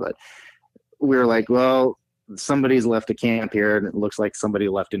anymore. But we were like, well, somebody's left a camp here, and it looks like somebody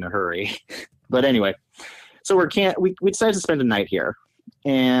left in a hurry. But anyway, so we decided to spend a night here,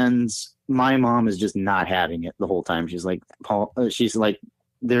 and my mom is just not having it the whole time. She's like, Paul,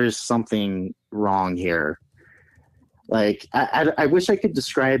 there's something wrong here. Like, I wish I could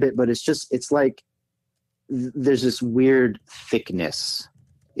describe it, but it's like there's this weird thickness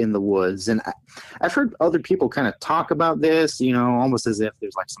in the woods. And I've heard other people kind of talk about this, almost as if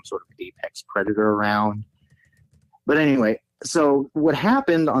there's like some sort of apex predator around. But anyway, so what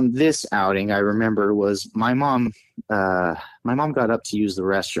happened on this outing, I remember, was my mom got up to use the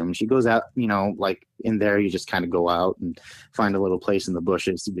restroom. She goes out, like in there, you just kind of go out and find a little place in the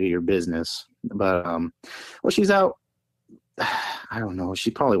bushes to do your business. But, well, she's out, I don't know,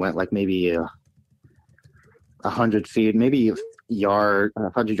 she probably went like maybe 100 feet, maybe a yard,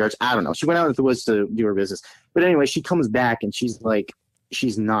 100 yards. I don't know. She went out into the woods to do her business. But anyway, she comes back and she's like,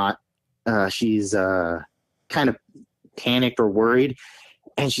 she's kind of panicked or worried,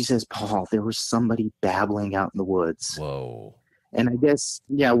 and she says, Paul, there was somebody babbling out in the woods. Whoa. And I guess,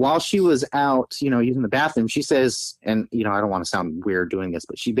 yeah, while she was out, using the bathroom, she says, and I don't want to sound weird doing this,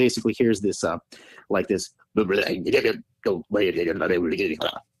 but she basically hears this like this,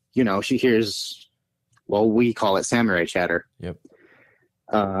 she hears, well, we call it samurai chatter. Yep.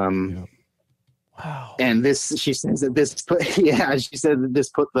 Wow. And she said that this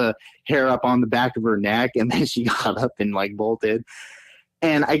put the hair up on the back of her neck, and then she got up and like bolted.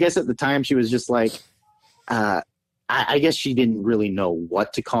 And I guess at the time she was just like, I guess she didn't really know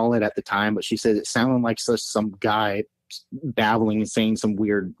what to call it at the time, but she said it sounded like some guy babbling and saying some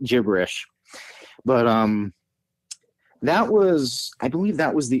weird gibberish. But I believe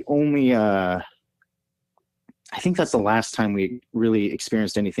that was the only, I think that's the last time we really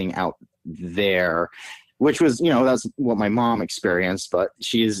experienced anything out there, which was, that's what my mom experienced. But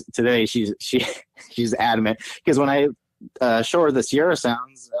she's adamant, because when I show her the Sierra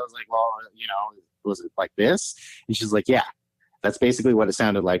sounds, I was like, well, was it like this? And she's like, yeah, that's basically what it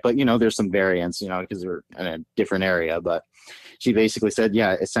sounded like. But there's some variants, because we're in a different area. But she basically said,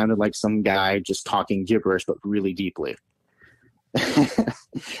 yeah, it sounded like some guy just talking gibberish, but really deeply.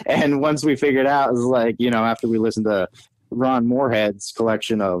 And once we figured out, it was like, after we listened to Ron Moorhead's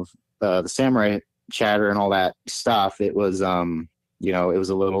collection of the samurai chatter and all that stuff, it was, it was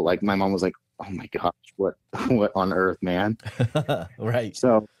a little like, my mom was like, oh my gosh, what on earth, man? Right.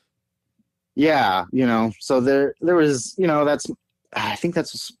 So, yeah, so there was, I think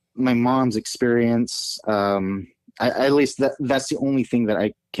that's my mom's experience. At least that's the only thing that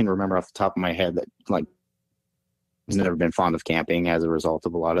I can remember off the top of my head that like has never been fond of camping as a result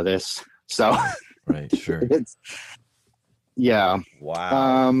of a lot of this. So, right, sure. Yeah.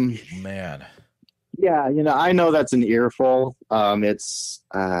 Wow. Man. Yeah, I know that's an earful. It's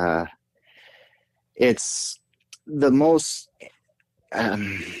the most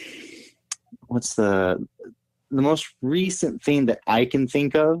what's the most recent thing that I can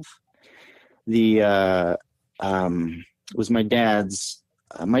think of. Was my dad's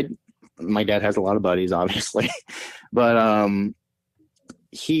my dad has a lot of buddies, obviously, but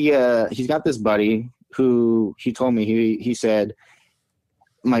he's got this buddy who he told me, he said,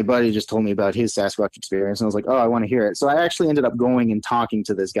 my buddy just told me about his Sasquatch experience, and I was like, oh, I want to hear it. So I actually ended up going and talking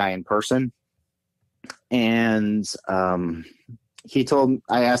to this guy in person, and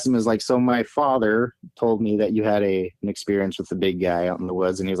I asked him, so my father told me that you had an experience with the big guy out in the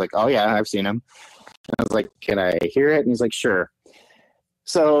woods, and he was like, oh yeah, I've seen him. And I was like, can I hear it? And he's like, sure.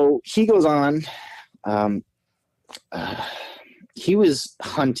 So he goes on. He was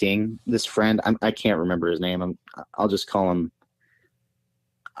hunting this friend. I can't remember his name. I'll just call him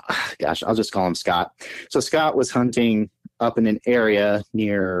Scott. So Scott was hunting up in an area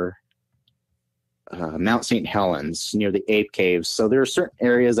near Mount St. Helens, near the Ape Caves. So there are certain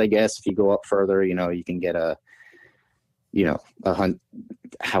areas, I guess, if you go up further, you can get a hunt.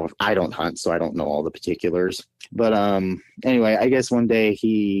 How I don't hunt, so I don't know all the particulars. But anyway, I guess one day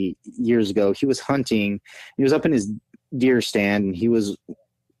years ago, he was hunting. He was up in his deer stand, and he was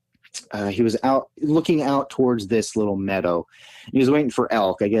out looking out towards this little meadow. He was waiting for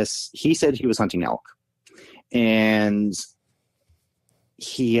elk. I guess he said he was hunting elk, and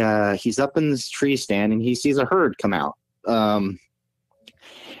he's up in this tree stand, and he sees a herd come out.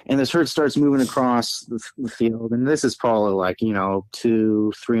 And this herd starts moving across the field, and this is probably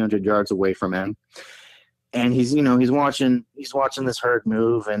 200-300 yards away from him. And he's watching this herd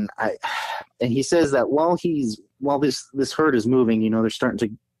move, and he says that while this herd is moving, they're starting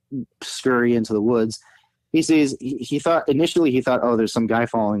to scurry into the woods. He says initially he thought, oh, there's some guy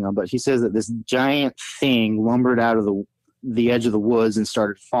following them, but he says that this giant thing lumbered out of the edge of the woods and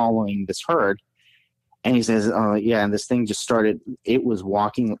started following this herd. And he says, oh yeah, and this thing just started. It was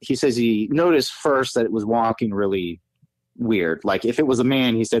walking. He says he noticed first that it was walking really weird. Like if it was a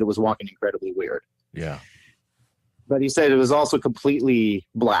man, he said it was walking incredibly weird. Yeah. But he said it was also completely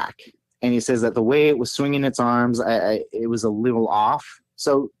black. And he says that the way it was swinging its arms, it was a little off.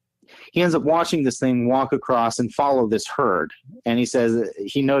 So he ends up watching this thing walk across and follow this herd. And he says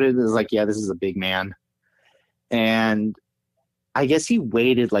he noted, it was yeah, this is a big man. And I guess he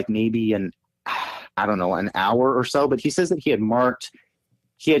waited maybe an hour or so. But he says that he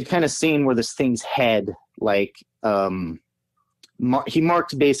had kind of seen where this thing's head, he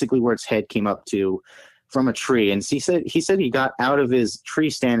marked basically where its head came up to from a tree. And he said he got out of his tree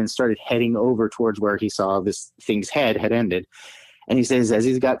stand and started heading over towards where he saw this thing's head had ended. And he says as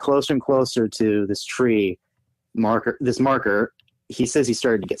he got closer and closer to this tree marker, he says he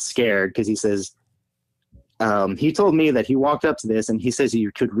started to get scared, because he says he told me that he walked up to this, and he says he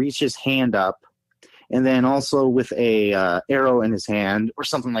could reach his hand up, and then also with a arrow in his hand or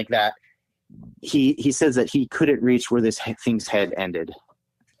something like that. He says that he couldn't reach where this thing's head ended.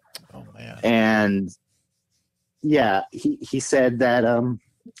 Oh man! And yeah, he said that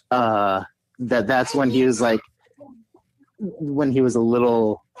that's when he was when he was a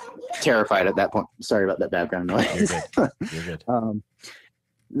little terrified at that point. Sorry about that background noise. You're good.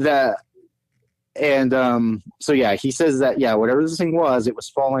 So yeah, he says that whatever this thing was, it was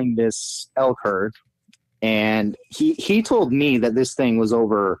following this elk herd. And he told me that this thing was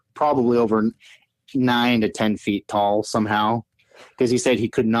probably over 9 to 10 feet tall somehow, because he said he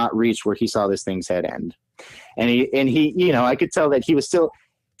could not reach where he saw this thing's head end. And he I could tell that he was still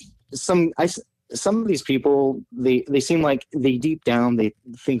some of these people, they seem like they deep down, they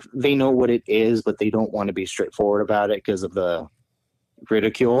think they know what it is, but they don't want to be straightforward about it because of the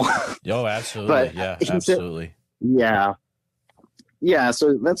ridicule. Oh, absolutely. Yeah, absolutely. Yeah.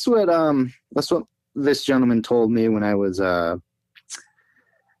 So that's what this gentleman told me when I was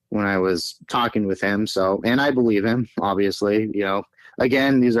talking with him. So, and I believe him, obviously.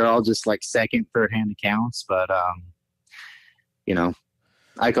 Again, these are all just second, third-hand accounts, but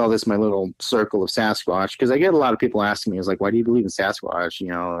I call this my little circle of Sasquatch, because I get a lot of people asking me, why do you believe in Sasquatch?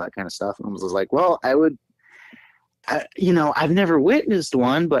 That kind of stuff. And I was like, well, I've never witnessed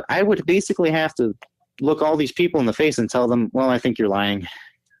one, but I would basically have to look all these people in the face and tell them, well, I think you're lying.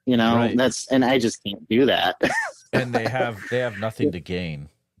 Right. And I just can't do that. And they have nothing to gain.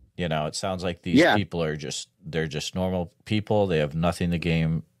 It sounds like these people they're just normal people. They have nothing to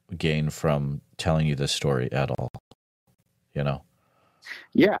gain from telling you this story at all.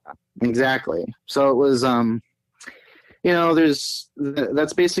 Yeah, exactly. So it was,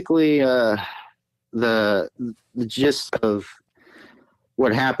 that's basically the gist of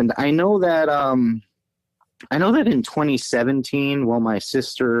what happened. I know that in 2017, while my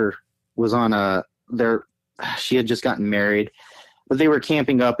sister was she had just gotten married, but they were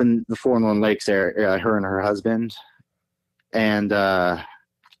camping up in the Forlorn Lakes area, her and her husband. And, I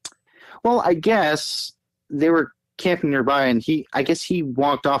guess they were camping nearby, and I guess he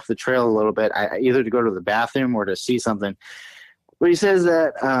walked off the trail a little bit, either to go to the bathroom or to see something. But he says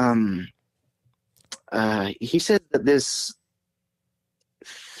that this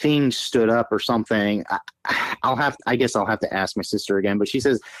thing stood up or something. I guess I'll have to ask my sister again. But she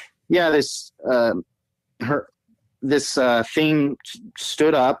says, yeah, this thing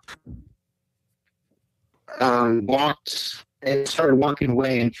stood up, walked, and started walking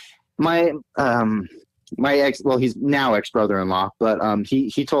away. And my ex, well, he's now ex-brother-in-law, but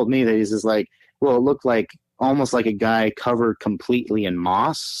he told me that he's just like, well, it looked like almost like a guy covered completely in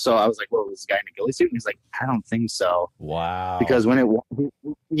moss. So I was like, well, was this guy in a ghillie suit? And he's like, I don't think so. Wow. Because when I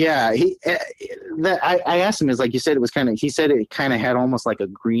asked him, is like, you said it was he said it kind of had almost like a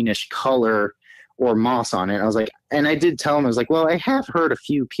greenish color or moss on it. I was like, and I did tell him, I was like, well, I have heard a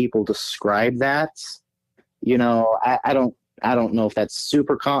few people describe that. You know, I don't know if that's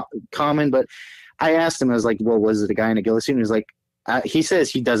super common, but I asked him, I was like, well, was it a guy in a ghillie suit? And he was like, he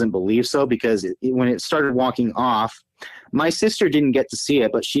says he doesn't believe so because when it started walking off, my sister didn't get to see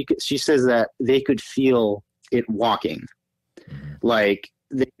it, but she says that they could feel it walking. Like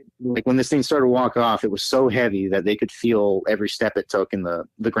when this thing started to walk off, it was so heavy that they could feel every step it took in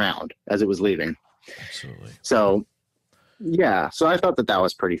the ground as it was leaving. Absolutely. So, yeah. So I thought that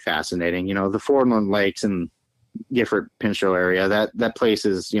was pretty fascinating. You know, the Fordland Lakes and Gifford Pinchot area, that place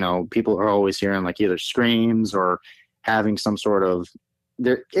is, you know, people are always hearing like either screams or having some sort of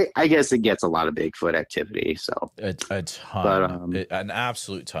I guess it gets a lot of Bigfoot activity. So a ton, but, an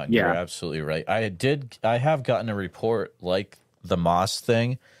absolute ton. Yeah. You're absolutely right. I have gotten a report like the moss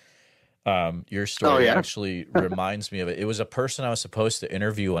thing. Your story actually reminds me of it. It was a person I was supposed to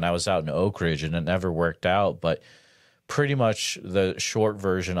interview when I was out in Oak Ridge, and it never worked out. But pretty much the short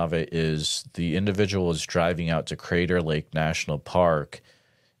version of it is the individual was driving out to Crater Lake National Park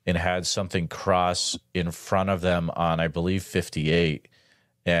and had something cross in front of them on, I believe, 58.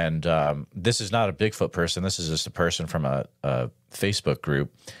 And this is not a Bigfoot person. This is just a person from a Facebook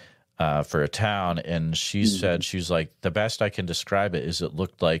group for a town. And she said, she was like, the best I can describe it is it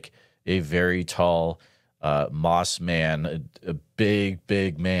looked like a very tall moss man, a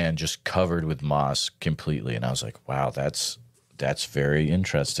big man just covered with moss completely. And I was like, wow, that's very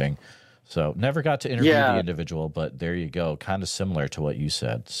interesting. So never got to interview the individual, but there you go. Kind of similar to what you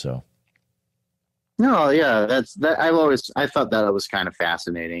said. So. No, yeah, I thought that it was kind of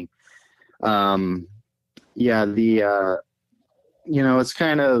fascinating. You know, it's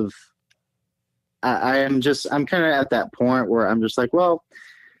kind of, I'm kind of at that point where I'm just like, well,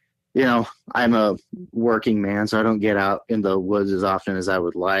 you know, I'm a working man, so I don't get out in the woods as often as I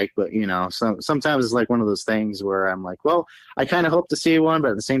would like. But, you know, sometimes it's like one of those things where I'm like, well, I kind of hope to see one,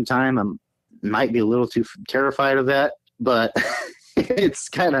 but at the same time, I might be a little too terrified of that. But it's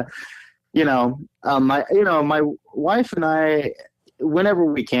kind of, you know, my wife and I, whenever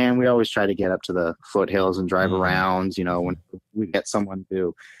we can, we always try to get up to the foothills and drive around, you know, when we get someone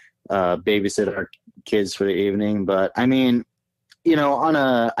to babysit our kids for the evening. But I mean, you know, on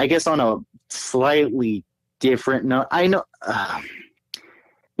a slightly different note, I know,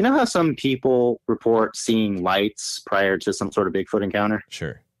 you know how some people report seeing lights prior to some sort of Bigfoot encounter?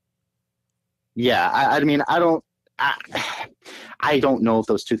 Sure. Yeah. I mean, I don't know if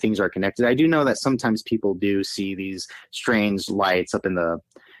those two things are connected. I do know that sometimes people do see these strange lights up in the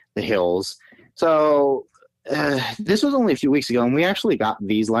hills. So this was only a few weeks ago, and we actually got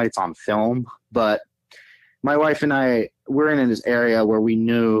these lights on film. But my wife and I were in this area where we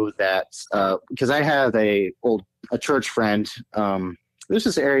knew that because I have a church friend. There's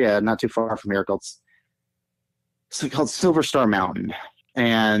this area not too far from here called Silver Star Mountain,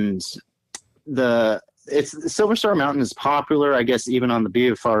 and Silver Star Mountain is popular, I guess, even on the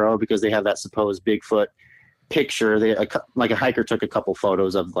BFRO because they have that supposed Bigfoot picture. Like a hiker took a couple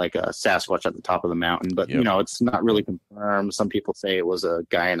photos of like a Sasquatch at the top of the mountain, but you know, it's not really confirmed. Some people say it was a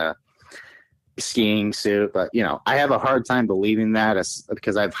guy in a skiing suit, but you know, I have a hard time believing that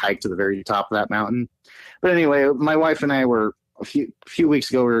because I've hiked to the very top of that mountain. But anyway, my wife and I were a few weeks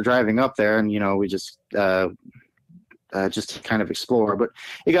ago, we were driving up there, and you know, we just to kind of explore, but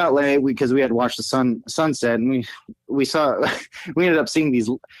it got late because we had watched the sunset, and we ended up seeing these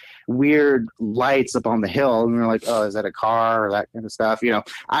weird lights up on the hill, and we were like, oh, is that a car or that kind of stuff? You know,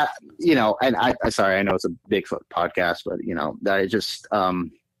 sorry, I know it's a Bigfoot podcast, but you know, that I just,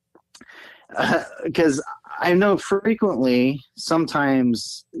 because I know frequently,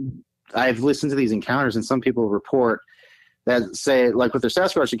 sometimes I've listened to these encounters, and some people report that say, like with their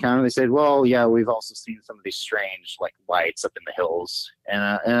Sasquatch encounter, they said, well, yeah, we've also seen some of these strange like lights up in the hills. And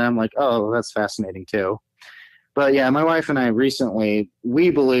I'm like, oh, that's fascinating too. But yeah, my wife and I recently, we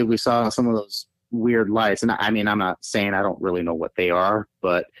believe we saw some of those weird lights. And I mean, I'm not saying I don't really know what they are,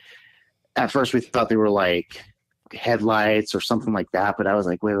 but at first we thought they were like headlights or something like that. But I was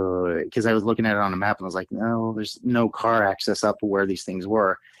like, wait. Because I was looking at it on a map and I was like, no, there's no car access up to where these things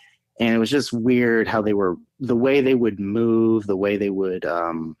were. And it was just weird how they were, the way they would move, the way they would,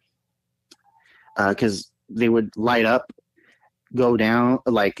 because they would light up, go down,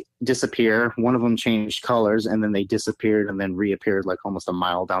 like disappear. One of them changed colors and then they disappeared and then reappeared like almost a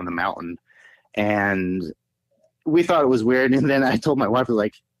mile down the mountain. And we thought it was weird. And then I told my wife, I was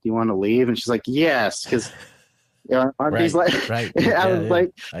like, do you want to leave? And she's like, yes. Because aren't these like, right. I was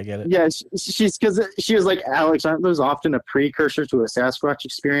like, I get it. Yeah, she's because she was like, Alex, aren't those often a precursor to a Sasquatch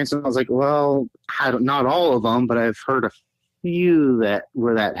experience? And I was like, well, not all of them, but I've heard a few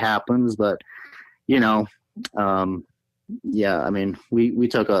where that happens. But, yeah, I mean, we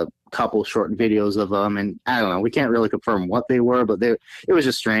took a couple short videos of them, and I don't know, we can't really confirm what they were, but it was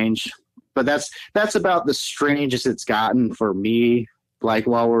just strange. But that's about the strangest it's gotten for me. Like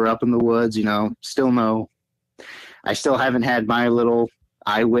while we're up in the woods, I still haven't had my little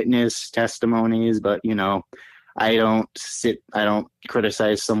eyewitness testimonies, but I don't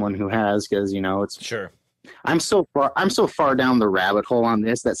criticize someone who has, because it's sure. I'm so far down the rabbit hole on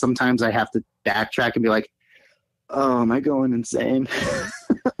this that sometimes I have to backtrack and be like, oh, am I going insane?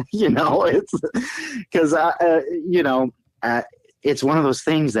 It's because it's one of those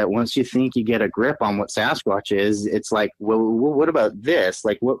things that once you think you get a grip on what Sasquatch is, it's like, well, what about this?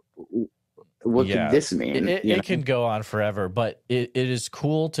 Like, what could this mean? It can go on forever, but it is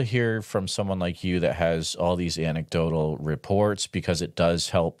cool to hear from someone like you that has all these anecdotal reports, because it does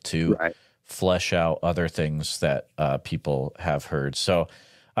help to flesh out other things that people have heard. So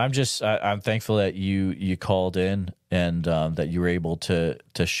I'm thankful that you called in and that you were able to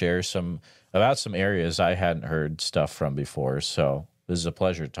share about some areas I hadn't heard stuff from before. So this is a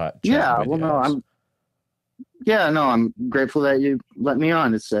pleasure to I'm grateful that you let me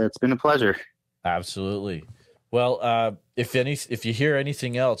on. It's been a pleasure. Absolutely. Well, if you hear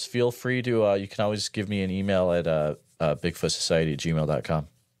anything else, feel free to you can always give me an email at bigfootsociety@gmail.com.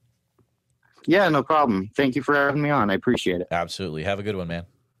 Yeah, no problem. Thank you for having me on. I appreciate it. Absolutely. Have a good one, man.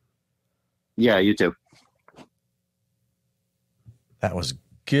 Yeah, you too. That was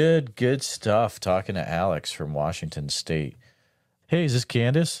good stuff, talking to Alex from Washington State. Hey, is this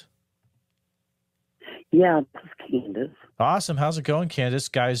Candace? Yeah, this is Candace. Awesome. How's it going, Candace?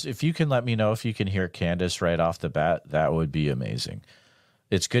 Guys, if you can let me know if you can hear Candace right off the bat, that would be amazing.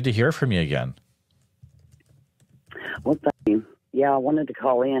 It's good to hear from you again. Well, thank you. Yeah, I wanted to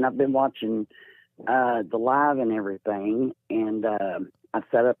call in. I've been watching the live and everything, and I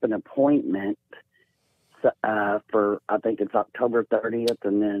set up an appointment for, I think it's October 30th,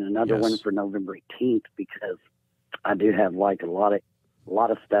 and then another one for November 18th, because I do have like a lot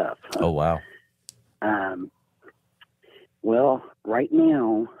of stuff. Oh, wow. Well, right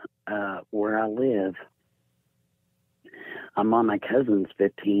now, where I live, I'm on my cousin's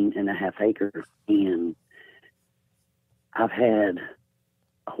 15.5 acres, and I've had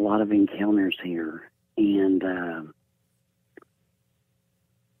a lot of encounters here, and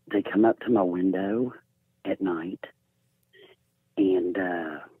they come up to my window at night, and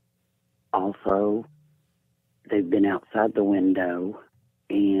also they've been outside the window,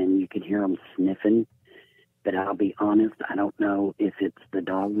 and you can hear them sniffing. But I'll be honest, I don't know if it's the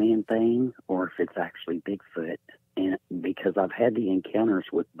dogman thing or if it's actually Bigfoot, and because I've had the encounters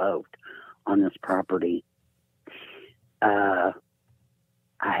with both on this property. I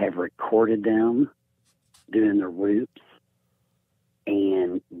have recorded them doing the whoops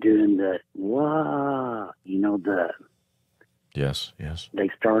and doing the wah, Yes. They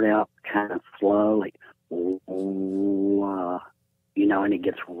start out kind of slow, like wah, and it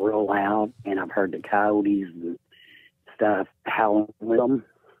gets real loud, and I've heard the coyotes and stuff howling with them.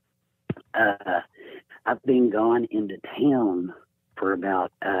 I've been gone into town for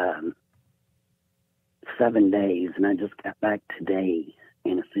about 7 days, and I just got back today.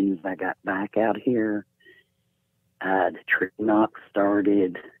 And as soon as I got back out here, the tree knock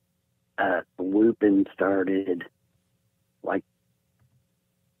started, the whooping started. Like,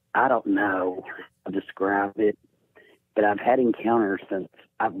 I don't know how to describe it, but I've had encounters since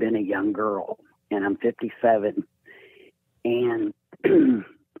I've been a young girl, and I'm 57. And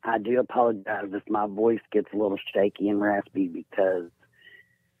I do apologize if my voice gets a little shaky and raspy, because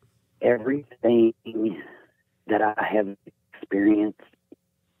everything that I have experienced,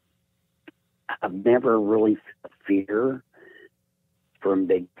 I've never really felt fear from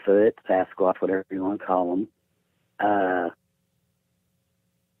Bigfoot, Sasquatch, whatever you want to call them.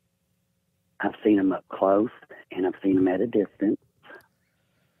 I've seen them up close, and I've seen them at a distance.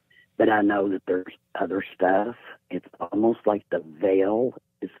 but I know that there's other stuff. It's almost like the veil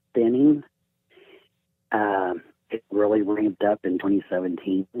is thinning. It really ramped up in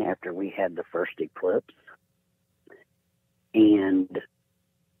 2017 after we had the first eclipse. And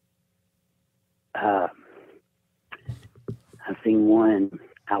I've seen one.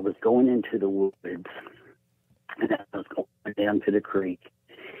 I was going into the woods, and I was going down to the creek,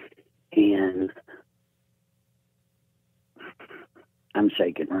 and I'm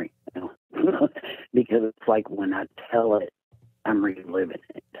shaking right now because it's like when I tell it, I'm reliving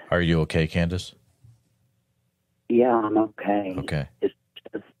it. Are you okay, Candace? Yeah, I'm okay. Okay. It's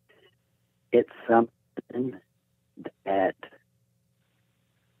just, it's something that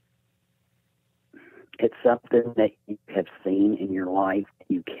you have seen in your life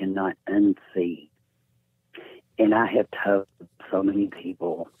you cannot unsee. And I have told so many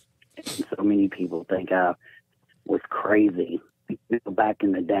people, and so many people think I was crazy back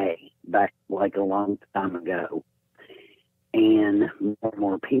in the day, back like a long time ago. And more and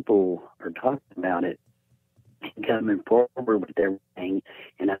more people are talking about it and coming forward with everything.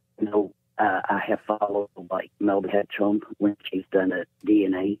 And I know I have followed like Melba Ketchum when she's done a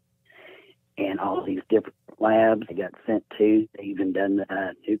DNA and all these different labs they got sent to. They even done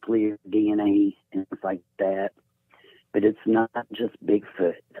nuclear DNA and things like that. But it's not just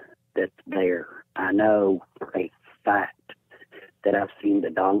Bigfoot that's there. I know for a fact that I've seen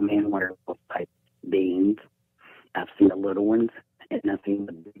the dogman werewolf type beings. I've seen the little ones, and I've seen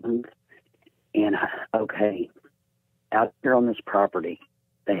the big ones. And, okay, out here on this property,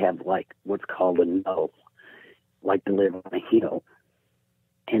 they have like what's called a knoll, like to live on a hill.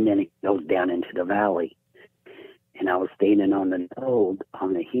 And then it goes down into the valley. And I was standing on the knoll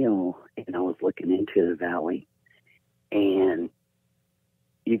on the hill, and I was looking into the valley. And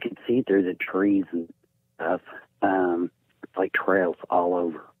you could see through the trees and stuff, it's like trails all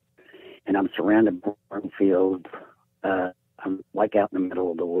over. And I'm surrounded by cornfields. I'm like out in the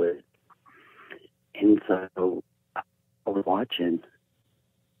middle of the woods. And so I was watching.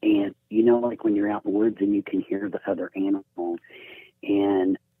 And, you know, like when you're out in the woods and you can hear the other animals.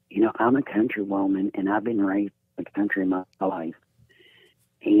 And, you know, I'm a country woman, and I've been raised in the country my life.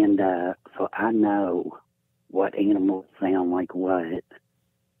 And so I know what animals sound like what.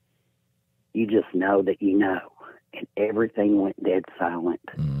 You just know that you know. And everything went dead silent.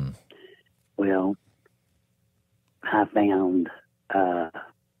 Mm. Well, I found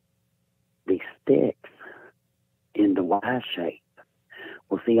these sticks in the Y shape.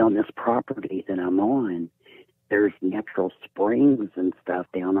 Well, see, on this property that I'm on, there's natural springs and stuff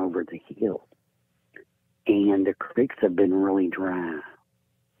down over the hill. And the creeks have been really dry.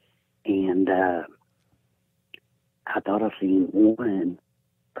 And I thought I seen one,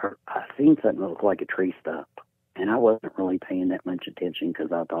 or I seen something that looked like a tree stump. And I wasn't really paying that much attention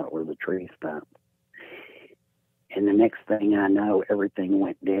because I thought it was a tree stump. And the next thing I know, everything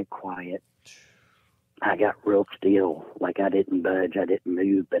went dead quiet. I got real still, like I didn't budge, I didn't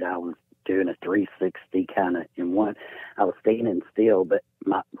move, but I was doing a 360 kind of in one. I was standing still, but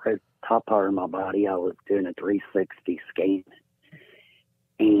my top part of my body, I was doing a 360 scan.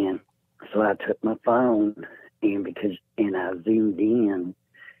 And so I took my phone and I zoomed in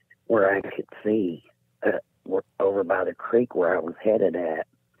where I could see over by the creek where I was headed at.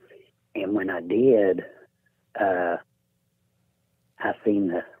 And when I did, I seen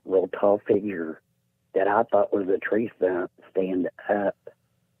the real tall figure that I thought was a tree stump stand up,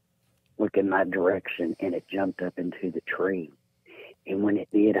 look in my direction, and it jumped up into the tree. And when it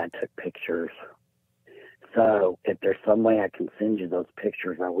did, I took pictures. So if there's some way I can send you those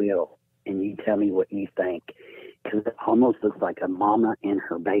pictures, I will. And you tell me what you think. Because it almost looks like a mama and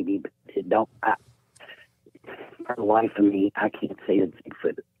her baby, but it don't. For the life of me, I can't say it's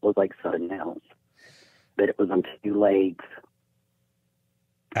Bigfoot. It looked like something else. But it was on two legs.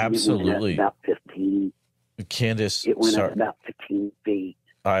 Absolutely. It went up about 15. Candace, it went sorry. up about 15 feet.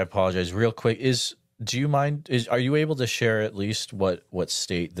 I apologize. Real quick, do you mind? Are you able to share at least what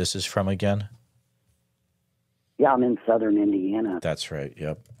state this is from again? Yeah, I'm in southern Indiana. That's right.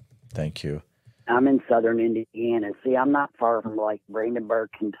 Yep. Thank you. I'm in southern Indiana. See, I'm not far from like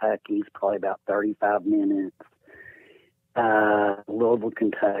Brandenburg, Kentucky. It's probably about 35 minutes. Louisville,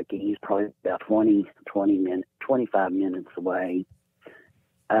 Kentucky is probably about 25 minutes away.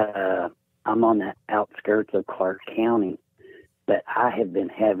 I'm on the outskirts of Clark County, but I have been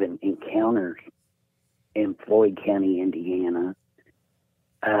having encounters in Floyd County, Indiana,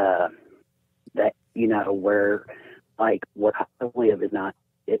 that, you know, where, like, where I live is not,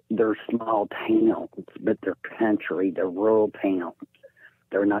 they're small towns, but they're country, they're rural towns.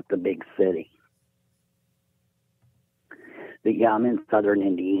 They're not the big city. But yeah, I'm in southern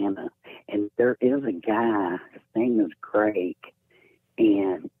Indiana, and there is a guy. His name is Greg,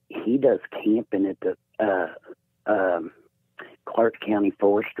 and he does camping at the Clark County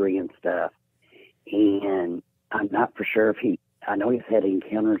Forestry and stuff. And I'm not for sure if I know he's had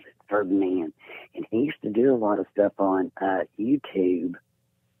encounters at Ferdinand, and he used to do a lot of stuff on YouTube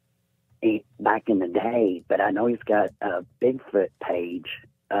back in the day, but I know he's got a Bigfoot page.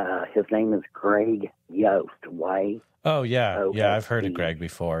 His name is Greg Yost, Way. Oh, yeah. O-S-T. Yeah, I've heard of Greg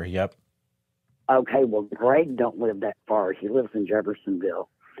before. Yep. Okay, well, Greg don't live that far. He lives in Jeffersonville.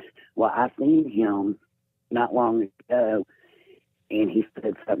 Well, I seen him not long ago, and he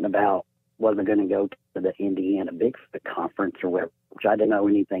said something about wasn't going to go to the Indiana Bigfoot conference or whatever, which I didn't know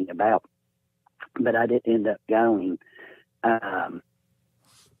anything about, but I didn't end up going.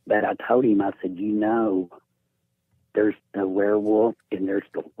 But I told him, I said, there's the werewolf and there's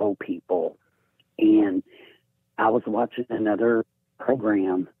the low people. And I was watching another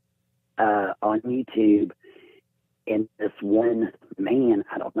program on YouTube, and this one man,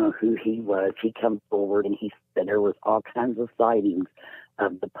 I don't know who he was, he come forward and he said there was all kinds of sightings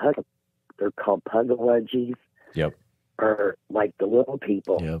of the they're called pugalogies. Yep. Or like the little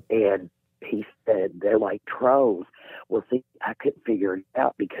people. Yep. And he said they're like trolls. Well, see, I couldn't figure it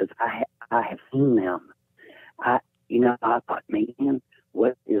out because I have seen them. I thought, man,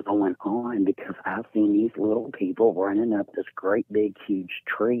 what is going on? Because I've seen these little people running up this great big huge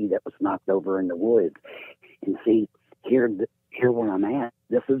tree that was knocked over in the woods. And see, here where I'm at,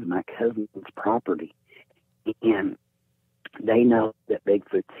 this is my cousin's property, and they know that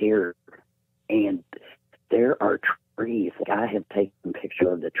Bigfoot's here, and there are trees. I have taken a picture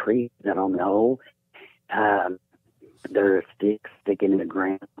of the trees that I know. There are sticks sticking in the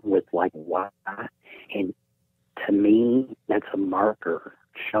ground with like wire, and to me, that's a marker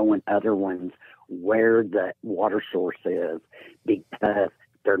showing other ones where the water source is, because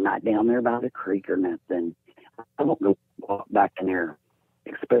they're not down there by the creek or nothing. I won't go walk back in there,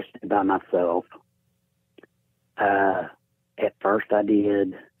 especially by myself. At first I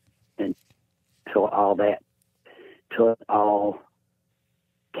did, until it all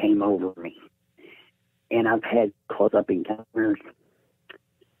came over me. And I've had close-up encounters.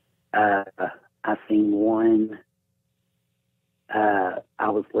 I seen one. I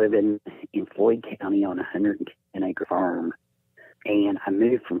was living in Floyd County on a 110-acre farm, and I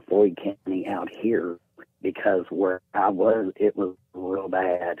moved from Floyd County out here because where I was, it was real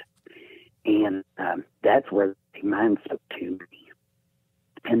bad. And that's where the mind spoke to me.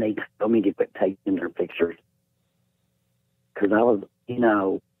 And they told me to quit taking their pictures. Because I was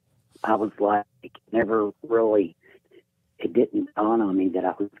like, never really, it didn't dawn on me that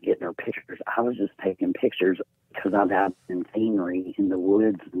I was getting their pictures. I was just taking pictures because I've had some scenery in the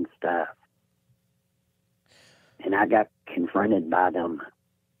woods and stuff. And I got confronted by them,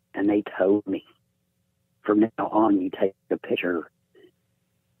 and they told me, from now on, you take a picture,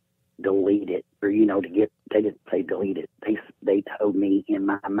 delete it, or, they didn't say delete it. They told me in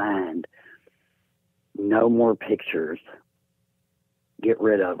my mind, no more pictures, get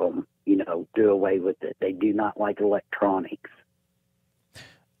rid of them, do away with it. They do not like electronics.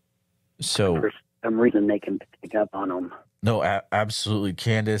 So for some reason they can pick up on them. No, absolutely,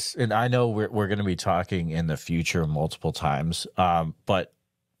 Candace. And I know we're going to be talking in the future multiple times, but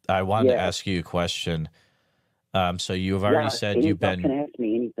I wanted to ask you a question. So you've already said you've been... can ask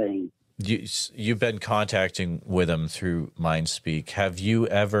me anything. You've been contacting with them through MindSpeak. Have you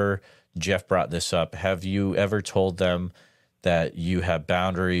ever, Jeff brought this up, have you ever told them that you have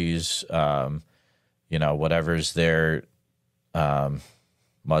boundaries, whatever's there,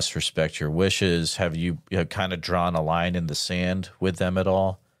 must respect your wishes? Have you kind of drawn a line in the sand with them at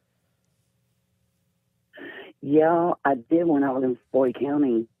all? Yeah, I did when I was in Floyd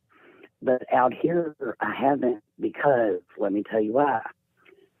County, but out here I haven't, because let me tell you why.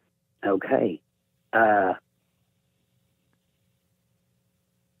 Okay. I'm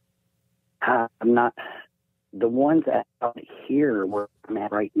not, the ones out here where I'm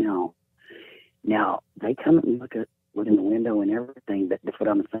at right now. Now, they come and look in the window and everything, but that's what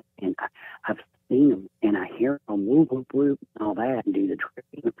I'm saying. I've seen them, and I hear them whoop, whoop, whoop, and all that, and do the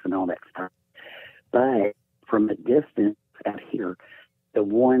treatments and all that stuff. But from a distance out here, the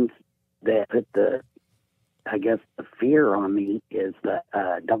ones that put the fear on me is the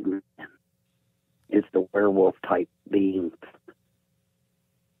Dogman. It's the werewolf type beings.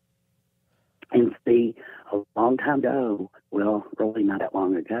 And see, a long time ago, well, really not that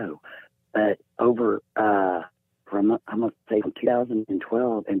long ago, but over from, I'm going to say from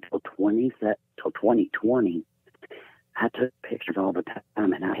 2012 until 2020, I took pictures all the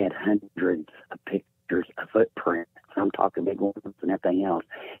time, and I had hundreds of pictures of footprints. I'm talking big ones and everything else.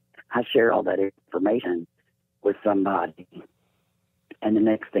 I share all that information with somebody, and the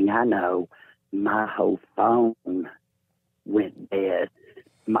next thing I know, my whole phone went dead.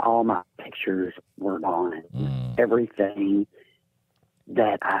 All my pictures were gone. Everything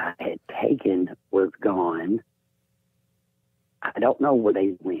that I had taken was gone. I don't know where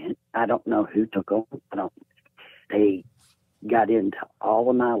they went. I don't know who took them. They got into all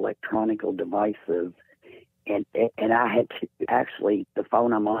of my electronic devices, and I had to actually, the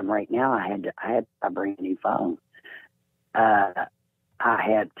phone I'm on right now, I had a brand new phone. I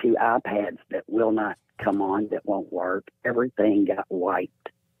had 2 iPads that will not come on, that won't work. Everything got wiped.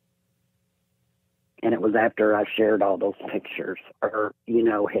 And it was after I shared all those pictures, or,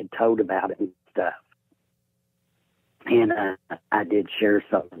 had told about it and stuff. And I did share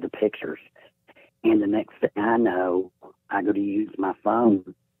some of the pictures. And the next thing I know, I go to use my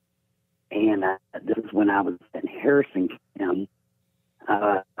phone. And this is when I was in Harrison County.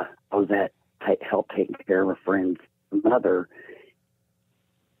 I was help taking care of a friend's mother.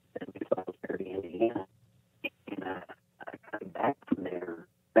 And I was there in Indiana. And I come back from there.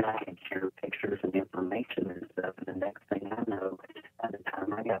 But I had shared pictures and information and stuff. And the next thing I know, by the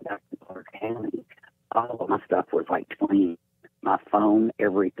time I got back to Clark County, all of my stuff was like clean. My phone,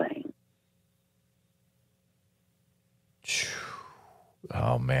 everything.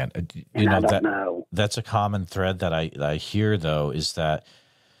 Oh man, that's a common thread that I hear though, is that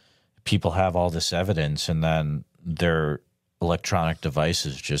people have all this evidence and then their electronic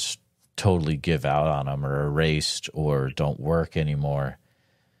devices just totally give out on them, or erased, or don't work anymore.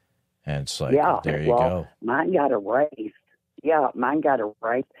 And it's like, there you go. Mine got erased. Yeah, mine got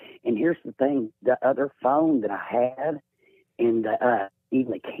erased. And here's the thing: the other phone that I had, and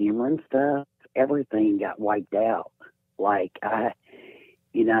even the camera and stuff, everything got wiped out. Like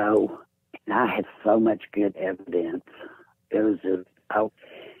and I had so much good evidence. It was just, I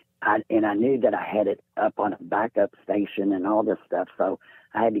knew that I had it up on a backup station and all this stuff. So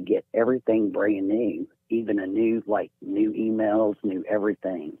I had to get everything brand new, even new emails, new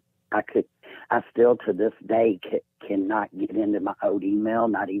everything. I still to this day cannot get into my old email,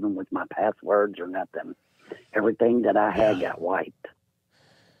 not even with my passwords or nothing. Everything that I had got wiped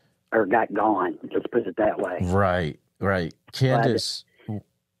or got gone. Just put it that way. Right. Candace,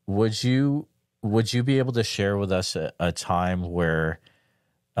 would you be able to share with us a time where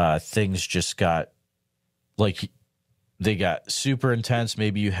things just got they got super intense?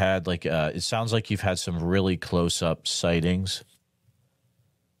 Maybe you had it sounds like you've had some really close up sightings.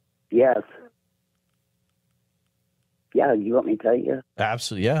 Yes. Yeah, you want me to tell you?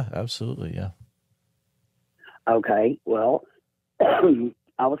 Absolutely, yeah. Okay, well,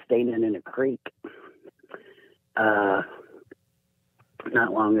 I was staying in a creek not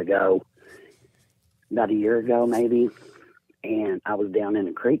long ago, about a year ago maybe, and I was down in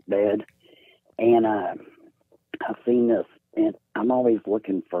a creek bed, and I've seen this, and I'm always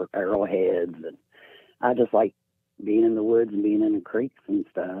looking for arrowheads, and I just like being in the woods and being in the creeks and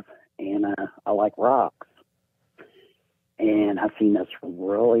stuff, and I like rocks. And I seen this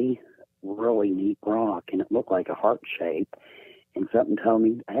really, really neat rock, and it looked like a heart shape. And something told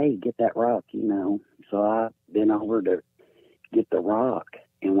me, hey, get that rock, So I've been over to get the rock.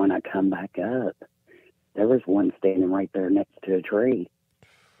 And when I come back up, there was one standing right there next to a tree,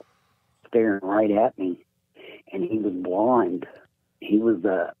 staring right at me. And he was blonde. He was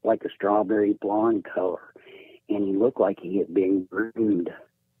like a strawberry blonde color. And he looked like he had been groomed.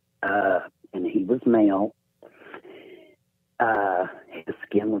 And he was male. His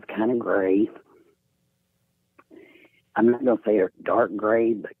skin was kind of gray. I'm not going to say a dark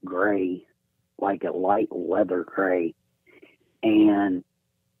gray, but gray, like a light leather gray. And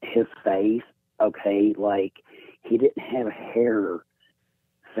his face, like he didn't have hair,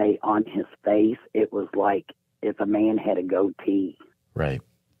 say, on his face. It was like if a man had a goatee. Right.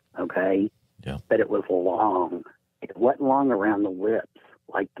 Okay? Yeah. But it was long. It wasn't long around the lips.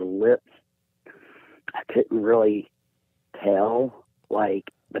 Like the lips, I couldn't really tell,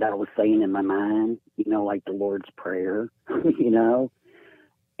 but I was saying in my mind, like the Lord's Prayer, and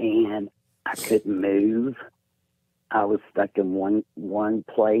I couldn't move. I was stuck in one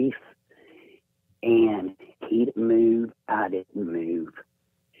place, and he didn't move, I didn't move.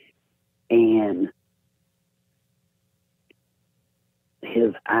 And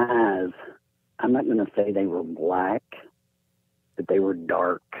his eyes, I'm not going to say they were black, but they were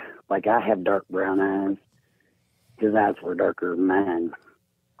dark. Like I have dark brown eyes. His eyes were darker than mine.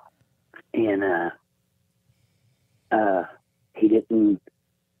 And he didn't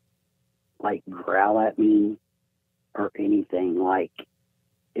growl at me or anything. Like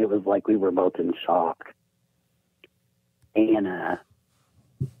it was like we were both in shock. And I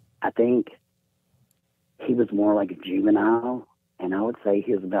think he was more like a juvenile, and I would say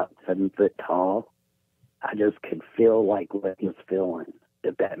he was about 7 foot tall. I just could feel like what he was feeling,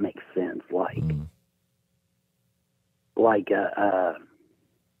 if that makes sense.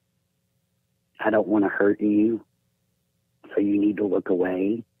 I don't want to hurt you, so you need to look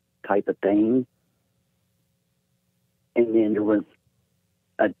away type of thing. And then there was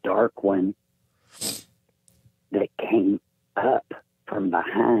a dark one that came up from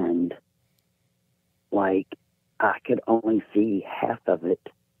behind. Like, I could only see half of it,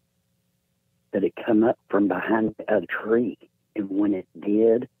 but it come up from behind a tree. And when it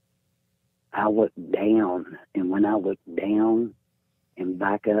did, I looked down. And when I looked down and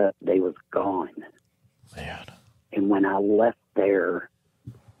back up, they was gone. Man. And when I left there,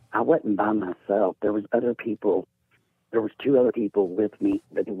 I wasn't by myself. There was other people. There was 2 other people with me,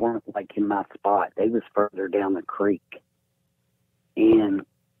 but they weren't like in my spot. They was further down the creek. And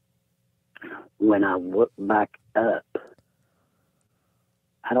when I looked back up,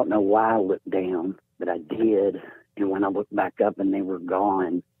 I don't know why I looked down, but I did. And when I looked back up and they were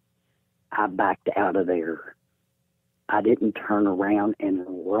gone, I backed out of there. I didn't turn around and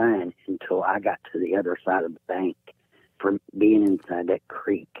run until I got to the other side of the bank from being inside that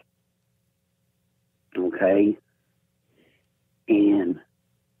creek. Okay? And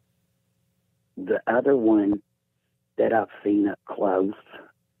the other one that I've seen up close,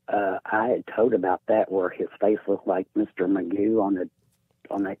 I had told about that where his face looked like Mr. Magoo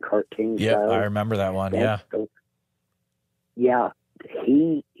on that cartoon show. Yeah, I remember that one. Yeah.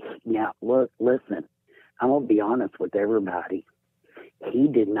 Now look, listen, I'm going to be honest with everybody. He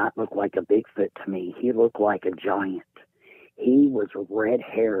did not look like a Bigfoot to me. He looked like a giant. He was red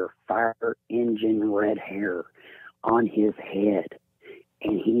hair, fire engine red hair on his head.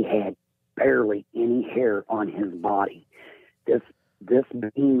 And he had barely any hair on his body. This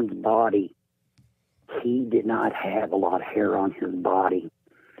being's body, he did not have a lot of hair on his body.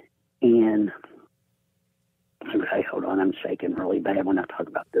 And, okay, hold on, I'm shaking really bad when I talk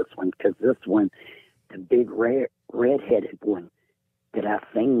about this one, because this one, the big red-headed one that I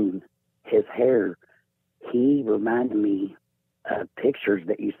seen, his hair, he reminded me of pictures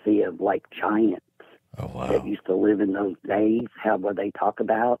that you see of like giants. Oh, wow. That used to live in those days, how what they talk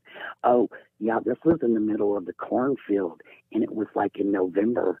about. Oh, yeah, this was in the middle of the cornfield, and it was like in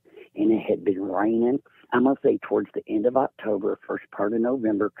November, and it had been raining. I'm going to say towards the end of October, first part of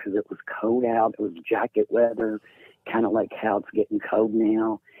November, because it was cold out. It was jacket weather, kind of like how it's getting cold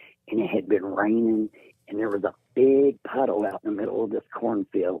now, and it had been raining, and there was a big puddle out in the middle of this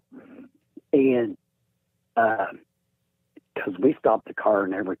cornfield. And because we stopped the car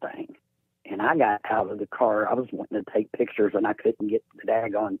and everything. And I got out of the car. I was wanting to take pictures, and I couldn't get the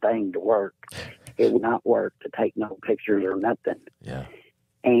daggone thing to work. It would not work to take no pictures or nothing. Yeah.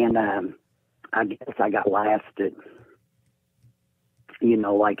 And I guess I got lasted. You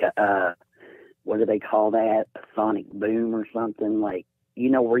know, like a what do they call that? A sonic boom or something. Like, you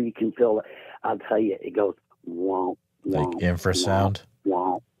know, where you can feel. I'll tell you, it goes womp, womp, like infrasound.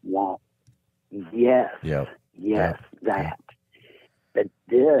 Womp, womp. Yes. Yep. Yes, yep. that. But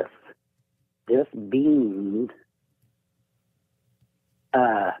this being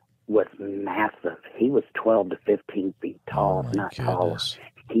was massive. He was 12 to 15 feet tall, not taller.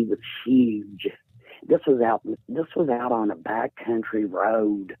 He was huge. This was out on a backcountry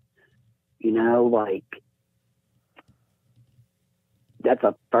road. You know, like, that's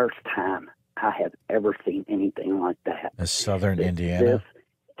the first time I have ever seen anything like that. Southern Indiana?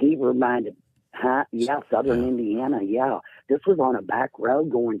 He reminded, yeah, Southern Indiana, yeah. This was on a back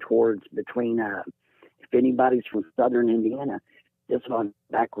road going towards between, if anybody's from Southern Indiana, this was on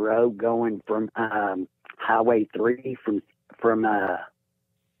a back road going from Highway 3 from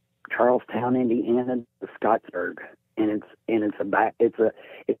Charlestown, Indiana to Scottsburg. And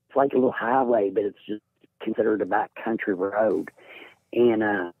it's like a little highway, but it's just considered a back country road.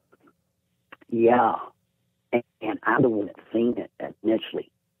 And yeah, and I'm the one that seen it initially.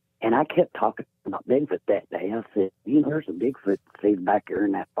 And I kept talking about Bigfoot that day. I said, you know, there's a Bigfoot seed back there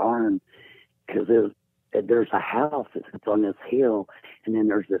in that barn, because there's a house that sits on this hill, and then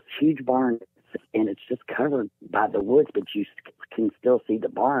there's this huge barn, and it's just covered by the woods, but you can still see the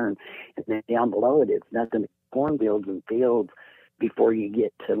barn. And then down below it, it's nothing but cornfields and fields before you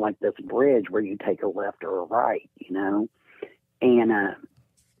get to like this bridge where you take a left or a right, you know. And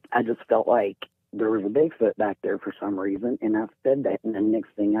I just felt like there was a Bigfoot back there for some reason, and I said that, and the next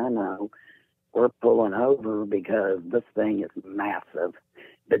thing I know, we're pulling over because this thing is massive.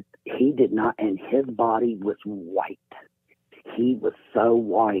 But he did not, and his body was white. He was so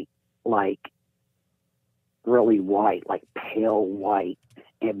white, like really white, like pale white.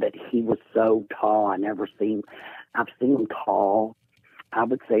 But he was so tall. I've seen him tall. I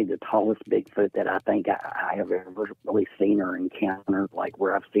would say the tallest Bigfoot that I think I have ever really seen or encountered, like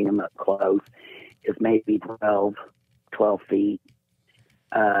where I've seen him up close, is maybe 12 feet.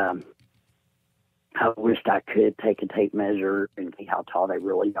 I wished I could take a tape measure and see how tall they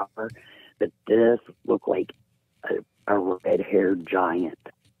really are. But this looked like a red-haired giant.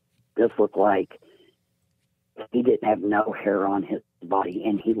 This looked like he didn't have no hair on his body,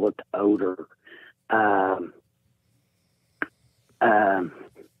 and he looked older.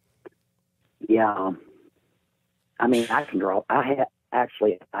 Yeah. I mean, I can draw. I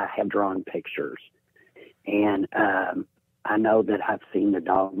have drawn pictures, and I know that I've seen the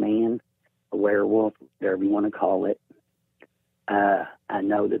dog man, a werewolf, whatever you want to call it. I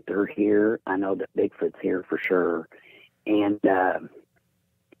know that they're here. I know that Bigfoot's here for sure. And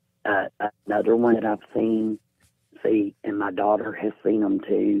another one that I've seen, and my daughter has seen them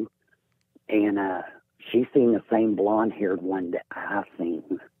too, and she's seen the same blonde-haired one that I've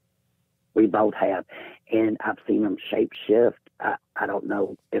seen. We both have, and I've seen them shape shift. I don't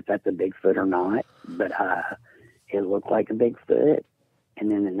know if that's a Bigfoot or not, but it looked like a Bigfoot. And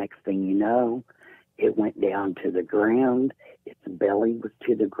then the next thing you know, it went down to the ground. Its belly was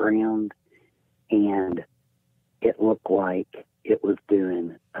to the ground, and it looked like it was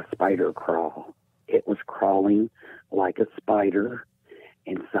doing a spider crawl. It was crawling like a spider,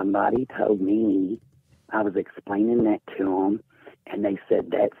 and somebody told me, I was explaining that to them, and they said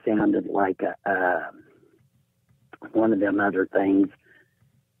that sounded like one of them other things.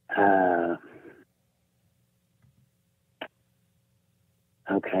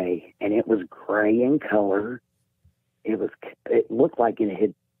 Okay, and it was gray in color. It looked like it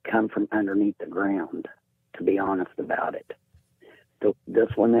had come from underneath the ground, to be honest about it. This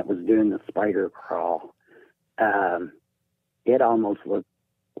one that was doing the spider crawl, it almost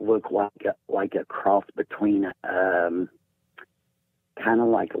looked like a cross between kind of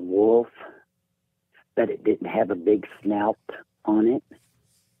like a wolf, but it didn't have a big snout on it.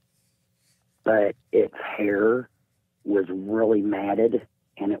 But its hair was really matted,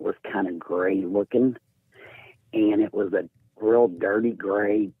 and it was kind of gray looking, and it was a real dirty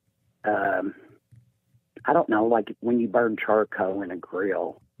gray. I don't know, like when you burn charcoal in a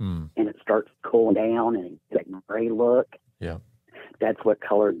grill and it starts cooling down and that gray look. Yeah. That's what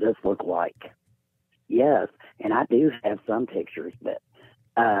color this looked like. Yes. And I do have some pictures, but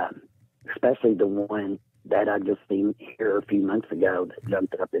especially the one that I just seen here a few months ago that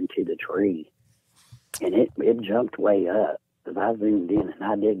jumped up into the tree. And it jumped way up because I zoomed in and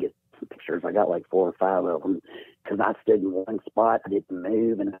I did get some pictures. I got like 4 or 5 of them because I stood in one spot. I didn't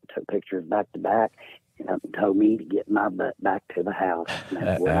move, and I took pictures back to back. And it told me to get my butt back to the house. And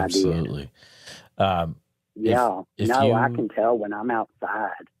that's what Absolutely. I did. I can tell when I'm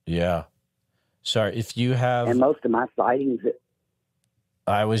outside. Yeah. Sorry, if you have... And most of my sightings...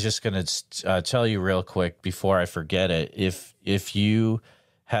 I was just going to tell you real quick before I forget it. If you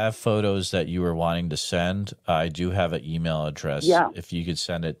have photos that you were wanting to send, I do have an email address. Yeah. If you could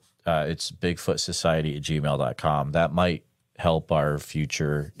send it, it's bigfootsociety@gmail.com. That might help our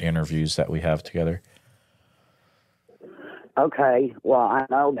future interviews that we have together. Okay. Well, I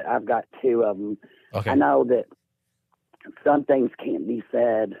know that I've got 2 of them. Okay. I know that some things can't be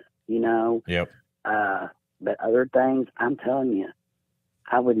said, you know. Yep. But other things, I'm telling you,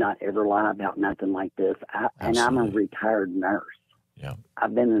 I would not ever lie about nothing like this. And I'm a retired nurse. Yeah.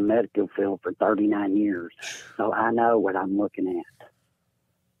 I've been in the medical field for 39 years, so I know what I'm looking at.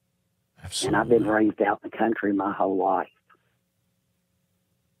 Absolutely. And I've been raised out in the country my whole life.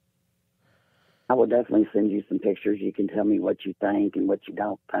 I will definitely send you some pictures. You can tell me what you think and what you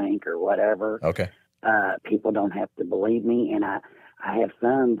don't think or whatever. Okay. People don't have to believe me. And I have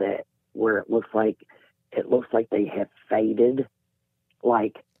some that where it looks like they have faded.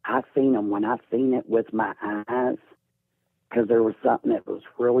 Like I've seen them when I've seen it with my eyes, because there was something that was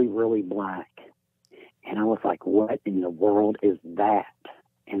really, really black. And I was like, what in the world is that?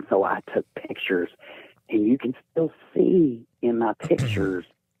 And so I took pictures, and you can still see in my pictures,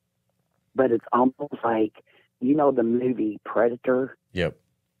 but it's almost like, you know, the movie Predator? Yep.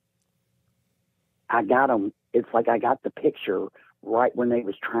 I got them. It's like I got the picture right when they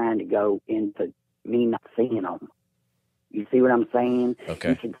was trying to go into me not seeing them. You see what I'm saying?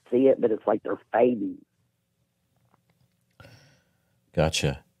 Okay. You can see it, but it's like they're fading.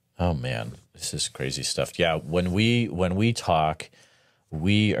 Gotcha. Oh man, this is crazy stuff. Yeah, when we talk,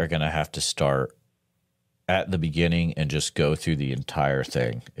 we are going to have to start at the beginning and just go through the entire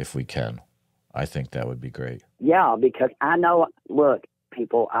thing if we can. I think that would be great. Yeah, because I know, look,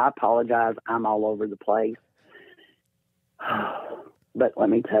 people, I apologize. I'm all over the place. But let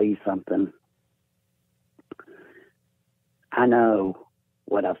me tell you something. I know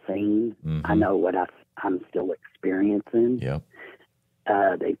what I've seen. Mm-hmm. I know what I'm still experiencing. Yep.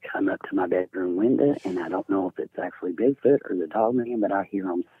 They come up to my bedroom window, and I don't know if it's actually Bigfoot or the dog man, but I hear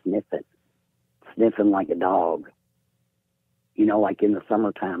them sniffing like a dog. You know, like in the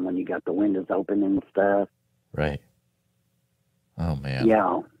summertime when you got the windows open and stuff. Right. Oh, man.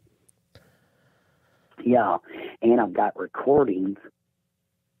 Yeah. Yeah. And I've got recordings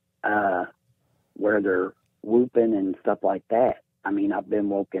where they're whooping and stuff like that. I mean, I've been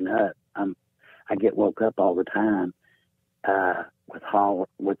woken up. I get woke up all the time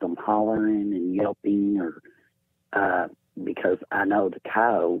with them hollering and yelping, or because I know the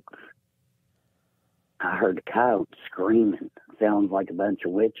coyotes. I heard the coyotes screaming. Sounds like a bunch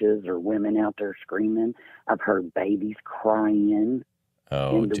of witches or women out there screaming. I've heard babies crying in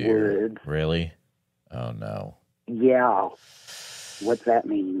the woods. Really? Oh, no. Yeah. What's that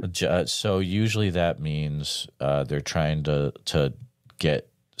mean? So usually that means they're trying to get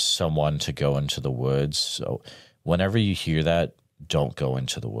someone to go into the woods. So whenever you hear that, don't go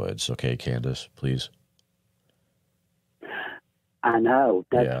into the woods. Okay, Candace, please. I know.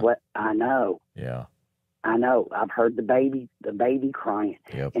 That's what I know. Yeah. I know. I've heard the baby crying.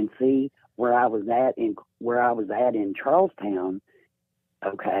 Yep. And see where I was at in Charlestown.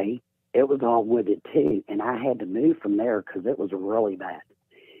 Okay, it was all wooded too, and I had to move from there because it was really bad.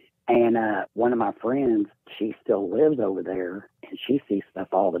 And one of my friends, she still lives over there, and she sees stuff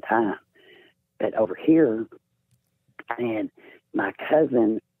all the time. But over here, and my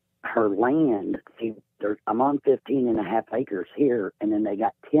cousin, her land, see, I'm on 15.5 acres here, and then they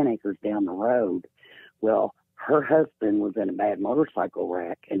got 10 acres down the road. Well, her husband was in a bad motorcycle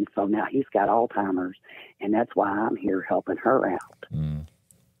wreck, and so now he's got Alzheimer's, and that's why I'm here helping her out and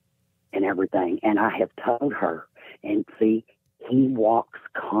everything. And I have told her, and see, he walks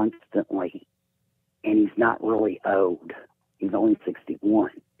constantly, and he's not really old. He's only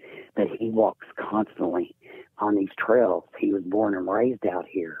 61, but he walks constantly on these trails. He was born and raised out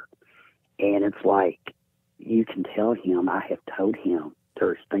here, and it's like you can tell him, I have told him,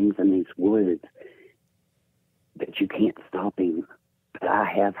 there's things in these woods that you can't stop him. But I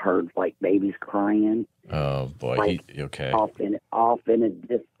have heard like babies crying. Oh boy, like, okay. Off in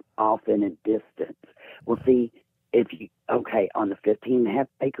a distance. Well, see, on the 15.5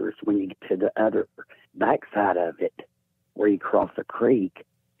 acres, when you get to the other backside of it, where you cross a creek,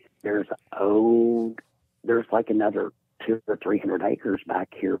 there's like another 200 or 300 acres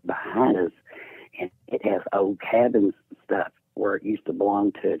back here behind us, and it has old cabins and stuff where it used to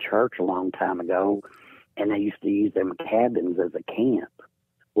belong to a church a long time ago. And they used to use them cabins as a camp.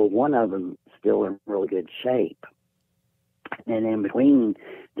 Well, one of them still in really good shape. And in between,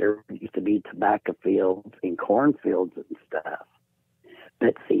 there used to be tobacco fields and cornfields and stuff.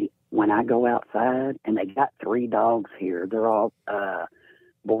 But see, when I go outside, and they got 3 dogs here, they're all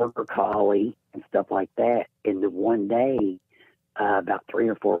border collie and stuff like that. And the one day, about 3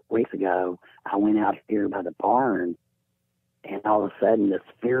 or 4 weeks ago, I went out here by the barn, and all of a sudden, this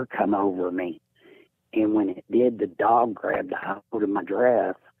fear come over me. And when it did, the dog grabbed a hold of my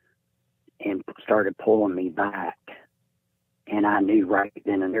dress and started pulling me back. And I knew right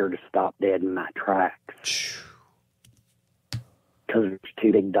then and there to stop dead in my tracks. Because there's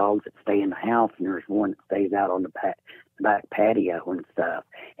 2 big dogs that stay in the house, and there's one that stays out on the back patio and stuff.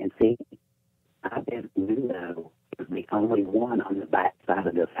 And see, I didn't know it was the only one on the back side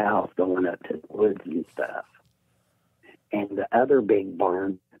of this house going up to the woods and stuff. And the other big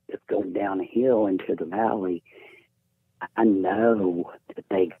barn that's going down a hill into the valley, I know that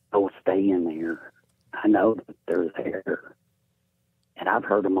they go stay in there. I know that they're there. And I've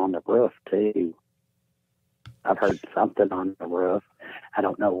heard them on the roof, too. I've heard something on the roof. I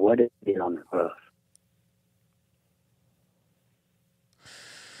don't know what it did on the roof.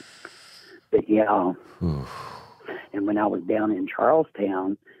 But, yeah. And when I was down in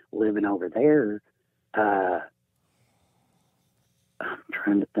Charlestown, living over there, I'm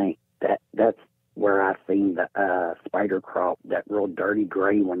trying to think. That's where I seen the spider crawl, that real dirty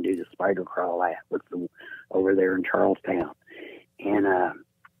gray one do the spider crawl at, was over there in Charlestown. And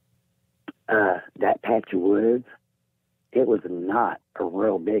that patch of woods, it was not a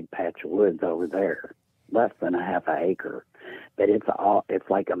real big patch of woods over there, less than a half an acre. But it's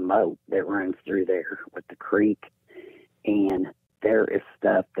like a moat that runs through there with the creek. And there is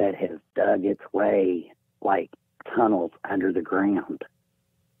stuff that has dug its way, like tunnels under the ground.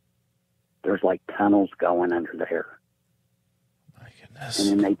 There's like tunnels going under there. My goodness. And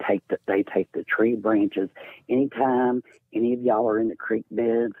then they take the tree branches. Anytime any of y'all are in the creek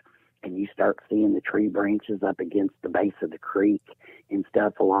beds and you start seeing the tree branches up against the base of the creek and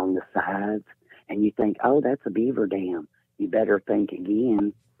stuff along the sides, and you think, oh, that's a beaver dam. You better think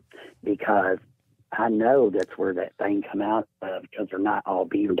again, because I know that's where that thing come out of, because they're not all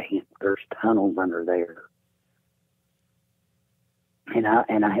beaver dams. There's tunnels under there. And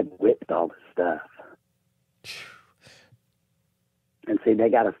I have witnessed all this stuff. And see, they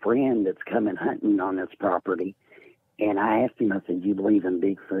got a friend that's coming hunting on this property. And I asked him, I said, you believe in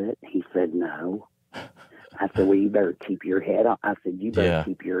Bigfoot? He said, no. I said, well, you better keep your head on. I said, you better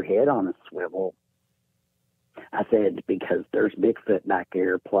keep your head on a swivel. I said, because there's Bigfoot back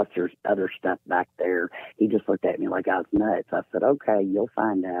there, plus there's other stuff back there. He just looked at me like I was nuts. I said, okay, you'll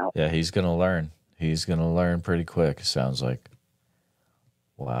find out. Yeah, he's going to learn. He's going to learn pretty quick, it sounds like.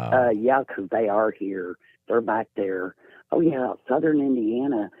 Wow. Yeah, because they are here. They're back there. Oh, yeah, southern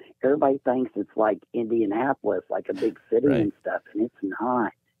Indiana. Everybody thinks it's like Indianapolis, like a big city and stuff, and it's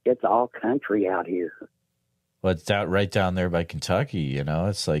not. It's all country out here. Well, it's right down there by Kentucky, you know?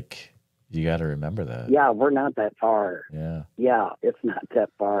 It's like, you got to remember that. Yeah, we're not that far. Yeah. Yeah, it's not that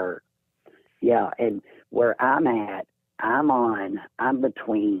far. Yeah, and where I'm at, I'm right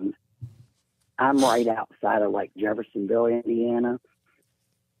outside of like Jeffersonville, Indiana,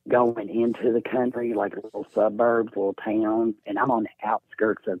 going into the country, like little suburbs, little towns, and I'm on the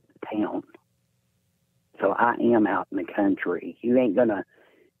outskirts of the town. So I am out in the country. You ain't gonna,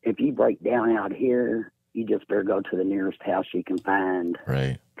 if you break down out here, you just better go to the nearest house you can find.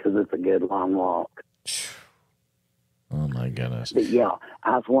 Right. Because it's a good long walk. Oh my goodness. But yeah,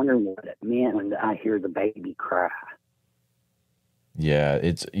 I was wondering what it meant when I hear the baby cry. Yeah,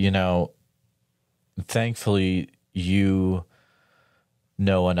 it's, you know, thankfully you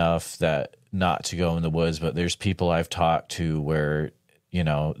know enough that not to go in the woods, but there's people I've talked to where, you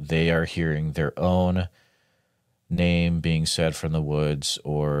know, they are hearing their own name being said from the woods,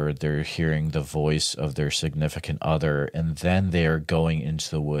 or they're hearing the voice of their significant other, and then they are going into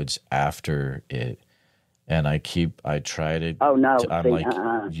the woods after it. And I try to, oh no, I'm like,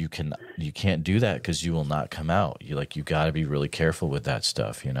 you can't do that, because you will not come out. You got to be really careful with that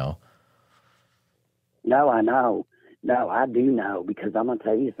stuff, you know? No, I know. No, I do know, because I'm going to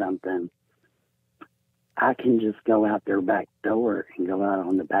tell you something. I can just go out their back door and go out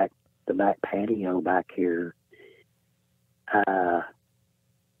on the back patio back here,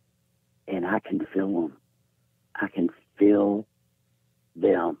 and I can feel them. I can feel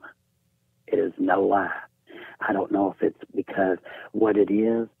them. It is no lie. I don't know if it's because what it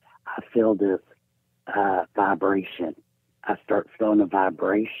is. I feel this vibration. I start feeling a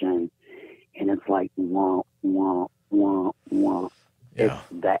vibration, and it's like womp, womp, womp, womp. Yeah.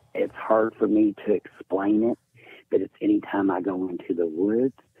 It's hard for me to explain it, but it's anytime I go into the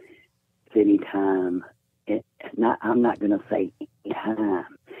woods. It's anytime. I'm not going to say anytime,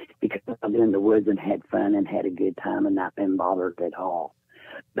 because I've been in the woods and had fun and had a good time and not been bothered at all.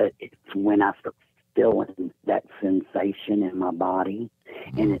 But it's when I start feeling that sensation in my body,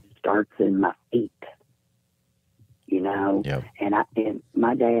 and it starts in my feet. You know, and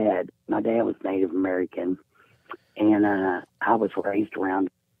my dad was Native American, and I was raised around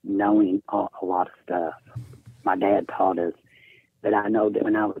knowing a lot of stuff. My dad taught us, but I know that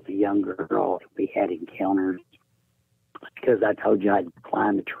when I was a young girl, we had encounters, because I told you I'd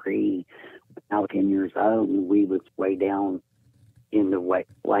climbed a tree when I was 10 years old, and we was way down in the way,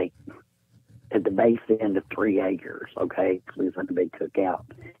 like at the base end of 3 acres, okay? We was like a big cookout.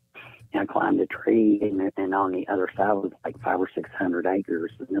 And I climbed a tree, and on the other side was like 500 or 600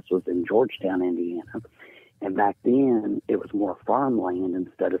 acres. And this was in Georgetown, Indiana. And back then, it was more farmland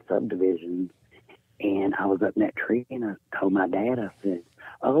instead of subdivisions. And I was up in that tree, and I told my dad, I said,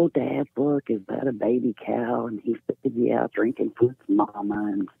 oh, Dad, look, is that a baby cow? And he said, yeah, drinking food's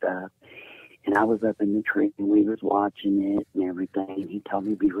mama and stuff. And I was up in the tree, and we was watching it and everything. And he told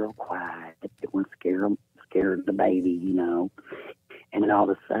me to be real quiet. It wouldn't scare the baby, you know. And then all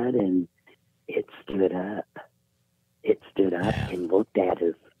of a sudden, it stood up. It stood up and looked at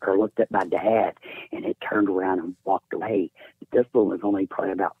my dad, and it turned around and walked away. This one was only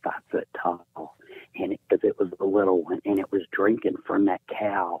probably about 5 foot tall, and because it was a little one, and it was drinking from that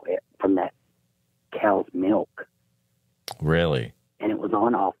cow, from that cow's milk. Really? And it was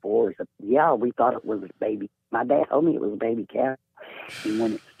on all fours. Yeah, we thought it was a baby. My dad told me it was a baby cow. And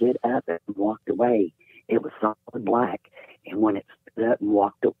when it stood up and walked away, it was solid black. And when it stood up and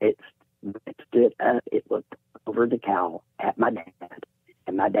walked away, it looked over the cow at my dad.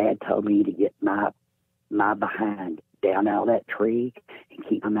 And my dad told me to get my behind down out of that tree and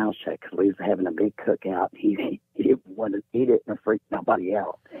keep my mouth shut, because we was having a big cookout. He didn't want to eat it and freak nobody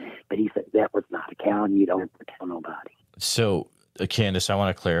out. But he said that was not a cow, and you don't have to tell nobody. So Candace, I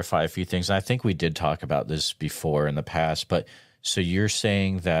want to clarify a few things. And I think we did talk about this before in the past, but so you're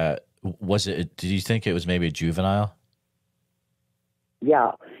saying that, did you think it was maybe a juvenile?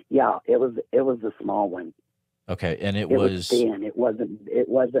 Yeah, it was a small one. Okay, and it was thin. It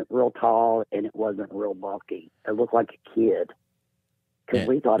wasn't real tall, and it wasn't real bulky. It looked like a kid because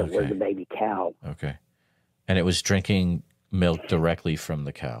we thought it was a baby cow. Okay, and it was drinking milk directly from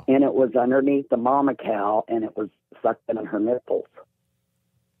the cow. And it was underneath the mama cow, and it was sucking on her nipples.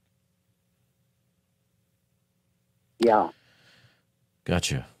 Yeah.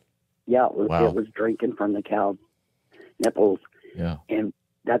 Gotcha. Yeah, it was drinking from the cow's nipples. Yeah. And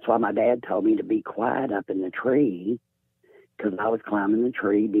that's why my dad told me to be quiet up in the tree, because I was climbing the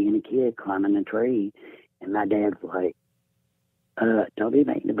tree, being a kid, climbing the tree. And my dad's like, don't be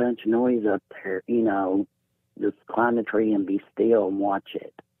making a bunch of noise up there. You know, just climb the tree and be still and watch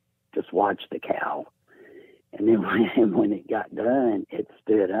it. Just watch the cow. And then when it got done, it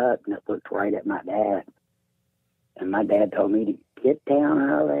stood up and it looked right at my dad. And my dad told me to get down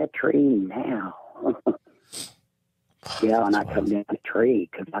out of that tree now. Yeah, and I come down the tree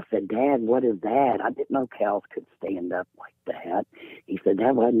because I said, Dad, what is that? I didn't know cows could stand up like that. He said,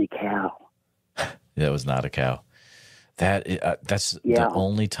 that wasn't a cow. That was not a cow. That's the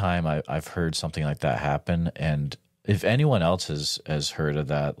only time I've heard something like that happen. And if anyone else has heard of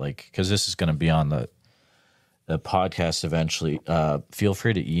that, like, because this is going to be on the podcast eventually, feel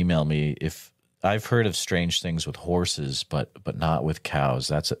free to email me. If I've heard of strange things with horses, but not with cows.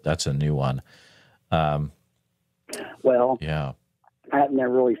 That's a new one. Well, yeah, I've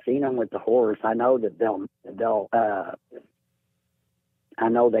never really seen them with the horse. I know that I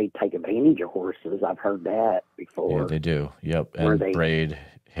know they take advantage of horses. I've heard that before. Yeah, they do. Yep, and braid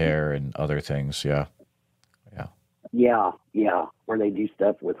hair and other things. Yeah. Yeah, where they do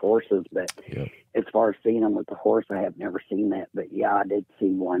stuff with horses. But as far as seeing them with the horse, I have never seen that. But yeah, I did see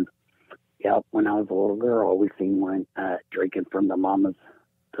one. Yep, when I was a little girl, we seen one drinking from the mama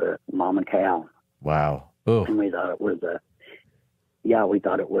cow. Wow. Ooh. And we thought it was a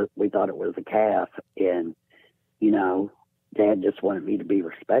calf. And, you know, Dad just wanted me to be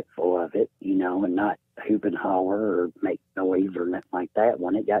respectful of it, you know, and not hoop and holler or make noise or nothing like that.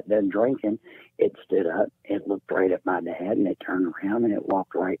 When it got done drinking, it stood up, it looked right at my dad, and it turned around and it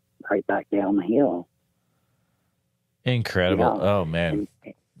walked right back down the hill. Incredible. Yeah. Oh, man.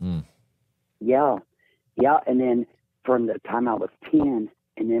 Yeah. And then from the time I was 10,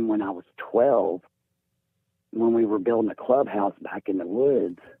 and then when I was 12, when we were building a clubhouse back in the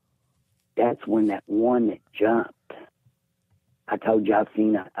woods, that's when that one that jumped. I told you I've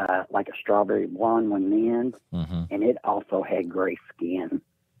seen like a strawberry blonde one then, and it also had gray skin.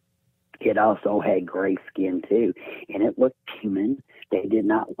 It also had gray skin too, and it looked human. They did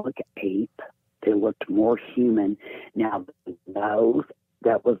not look ape. They looked more human. Now, the nose,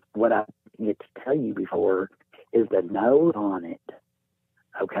 that was what I get to tell you before, is the nose on it.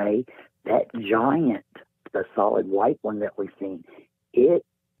 Okay? That giant, the solid white one that we've seen, it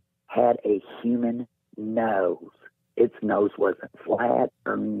had a human nose. Its nose wasn't flat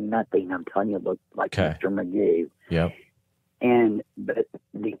or nothing. I'm telling you, it looked like Mr. Magoo. Yep. But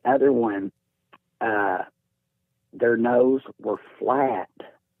the other one, their nose were flat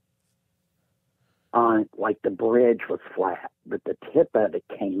on, like the bridge was flat, but the tip of it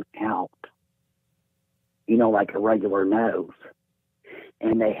came out, you know, like a regular nose.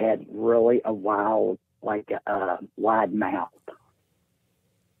 And they had really a wild, like a wide mouth.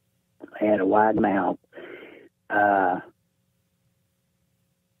 They had a wide mouth. I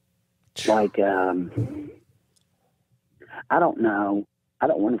don't know. I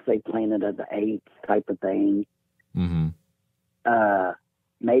don't want to say Planet of the Apes type of thing.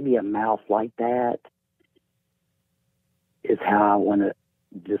 Maybe a mouth like that is how I want to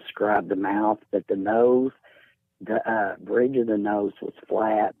describe the mouth. But the nose, the bridge of the nose was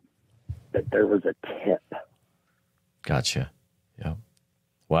flat, but there was a tip. Gotcha. Yeah.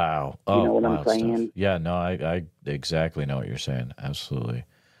 Wow. Oh, you know what I'm saying? Stuff. Yeah, no, I exactly know what you're saying. Absolutely.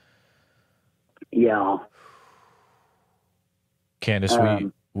 Yeah. Candace,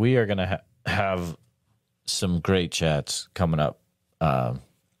 we are going to have some great chats coming up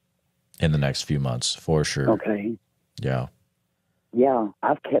in the next few months, for sure. Okay. Yeah. Yeah,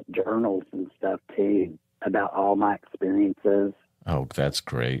 I've kept journals and stuff, too, about all my experiences. Oh, that's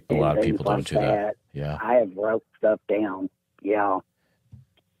great. A lot of people don't do that. Yeah. I have wrote stuff down. Yeah.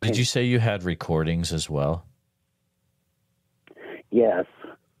 Did you say you had recordings as well? Yes.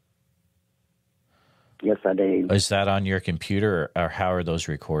 Yes, I do. Is that on your computer, or how are those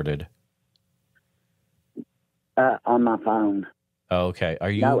recorded? On my phone. Oh, okay.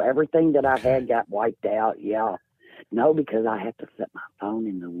 Are you? No, everything that I had got wiped out. Yeah, No, because I have to set my phone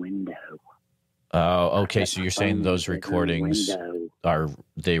in the window. Oh, okay. So you're saying those recordings window.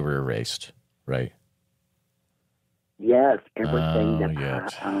 they were erased, right? Yes, everything that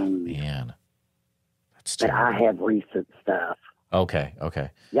I own. Man, that's but terrible. I have recent stuff. Okay.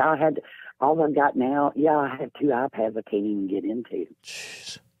 Yeah, all I've got now. Yeah, I have 2 iPads I can't even get into.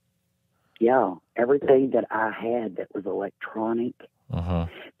 Jeez. Yeah, everything that I had that was electronic. Uh-huh.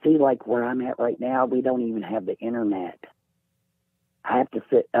 See, like where I'm at right now, we don't even have the internet. I have to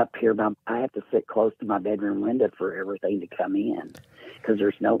sit up here. I have to sit close to my bedroom window for everything to come in because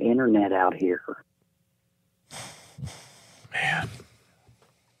there's no internet out here. Man,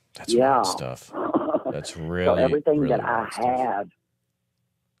 that's wild stuff. That's really, so everything really that I stuff. have.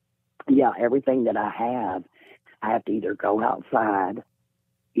 Yeah, everything that I have to either go outside,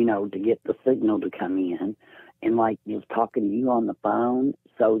 to get the signal to come in, and like just talking to you on the phone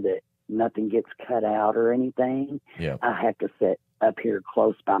so that nothing gets cut out or anything. Yeah. I have to sit up here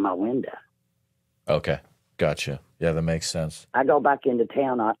close by my window. Okay. Gotcha. Yeah, that makes sense. I go back into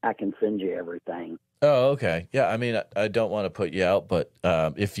town, I can send you everything. Oh, okay. Yeah, I mean, I don't want to put you out, but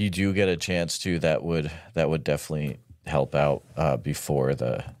if you do get a chance to, that would definitely help out before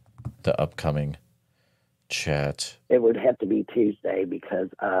the upcoming chat. It would have to be Tuesday because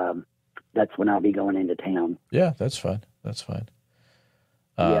that's when I'll be going into town. Yeah, that's fine. That's fine.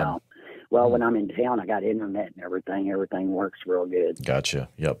 Yeah. Well, when I'm in town, I got internet and everything. Everything works real good. Gotcha.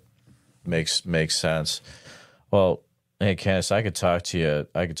 Yep. Makes sense. Well, hey, Candace, I could talk to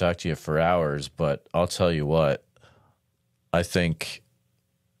you for hours, but I'll tell you what. I think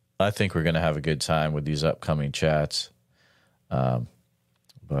we're gonna have a good time with these upcoming chats. Yeah,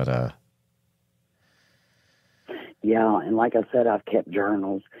 and like I said, I've kept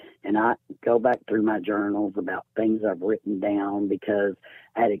journals, and I go back through my journals about things I've written down because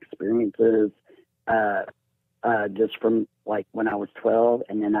I had experiences just from like when I was 12,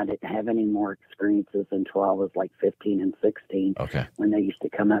 and then I didn't have any more experiences until I was like 15 and 16. Okay. When they used to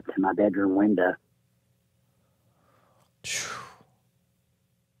come up to my bedroom window.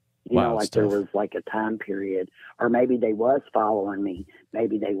 Like stuff. There was like a time period, or maybe they was following me,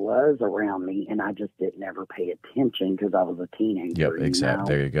 maybe they was around me, and I just didn't ever pay attention because I was a teenager. Yep, exactly.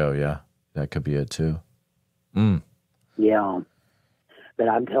 There you go. Yeah, that could be it too. Yeah, but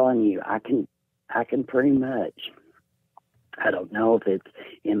I'm telling you, I can pretty much. I don't know if it's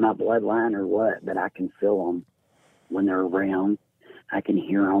in my bloodline or what, but I can feel them when they're around. I can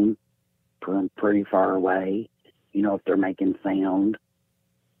hear them from pretty far away. If they're making sound.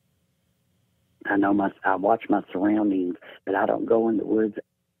 I watch my surroundings, but I don't go in the woods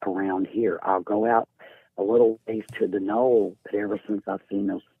around here. I'll go out a little ways to the knoll, but ever since I've seen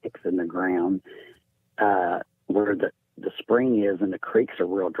those sticks in the ground, where the spring is and the creeks are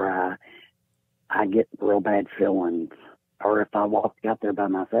real dry, I get real bad feelings. Or if I walk out there by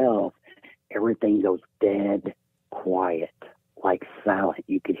myself, everything goes dead quiet, like silent.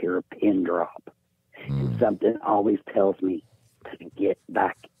 You could hear a pin drop. And something always tells me to get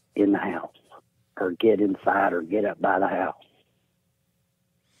back in the house or get inside or get up by the house.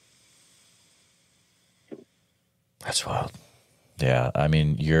 That's wild. Yeah, I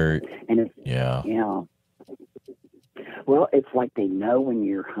mean, yeah. Well, it's like they know when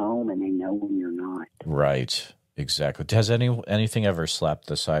you're home and they know when you're not. Right, exactly. Has anything ever slapped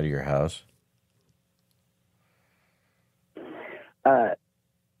the side of your house?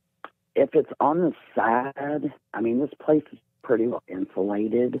 If it's on the side, I mean, this place is pretty well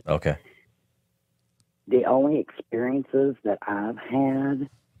insulated. Okay. The only experiences that I've had,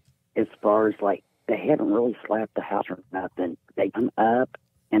 as far as like, they haven't really slapped the house or nothing. They come up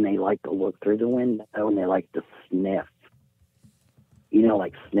and they like to look through the window and they like to sniff.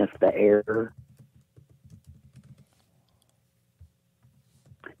 Like sniff the air.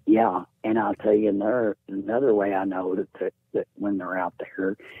 Yeah, and I'll tell you another way I know that when they're out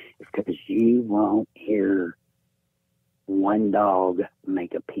there is because you won't hear one dog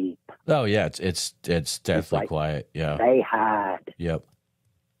make a peep. Oh yeah, it's deathly like quiet. Yeah, they hide. Yep,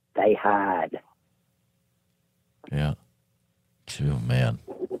 they hide. Yeah. Oh man.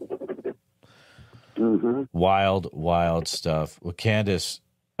 Mm-hmm. Wild stuff. Well, Candace,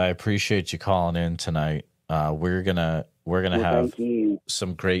 I appreciate you calling in tonight. We're gonna have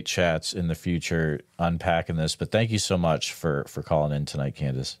some great chats in the future unpacking this. But thank you so much for calling in tonight,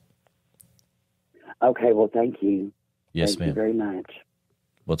 Candace. Okay. Well, thank you. Yes, thank ma'am. You very much.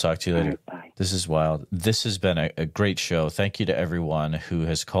 We'll talk to you later. Right, bye. This is wild. This has been a great show. Thank you to everyone who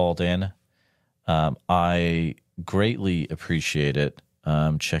has called in. I greatly appreciate it.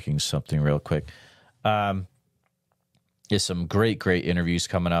 I'm checking something real quick. Is some great interviews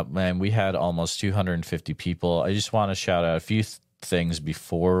coming up. Man, we had almost 250 people. I just want to shout out a few things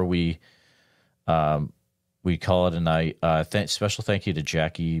before we call it a night. Special thank you to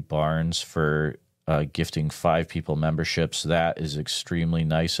Jackie Barnes for gifting 5 people memberships. That is extremely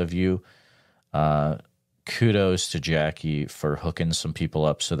nice of you. Kudos to Jackie for hooking some people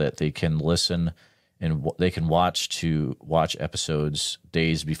up so that they can listen and they can watch episodes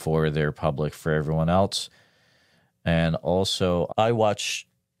days before they're public for everyone else. And also, I watch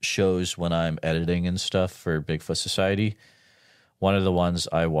shows when I'm editing and stuff for Bigfoot Society. One of the ones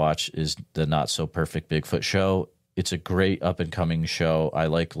I watch is the Not So Perfect Bigfoot Show. It's a great up-and-coming show. I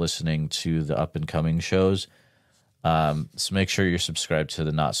like listening to the up-and-coming shows. So make sure you're subscribed to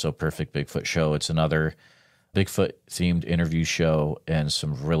the Not So Perfect Bigfoot Show. It's another Bigfoot-themed interview show and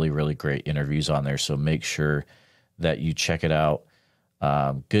some really, really great interviews on there. So make sure that you check it out.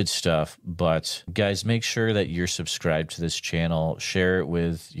 Good stuff. But guys, make sure that you're subscribed to this channel. Share it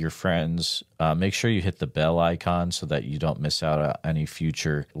with your friends. Make sure you hit the bell icon so that you don't miss out on any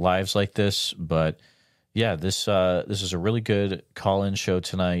future lives like this. But yeah, this is a really good call-in show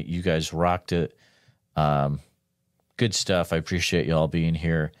tonight. You guys rocked it. Good stuff. I appreciate y'all being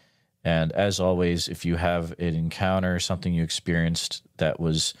here. And as always, if you have an encounter, something you experienced that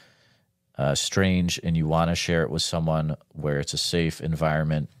was strange and you want to share it with someone where it's a safe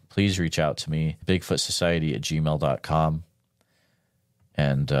environment, please reach out to me, bigfootsociety@gmail.com.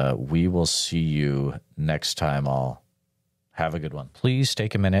 And we will see you next time all. Have a good one. Please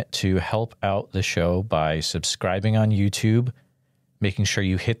take a minute to help out the show by subscribing on YouTube, making sure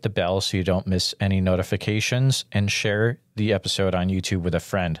you hit the bell so you don't miss any notifications, and share the episode on YouTube with a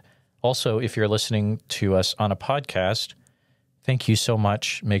friend. Also, if you're listening to us on a podcast, thank you so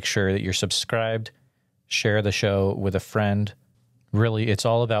much. Make sure that you're subscribed. Share the show with a friend. Really, it's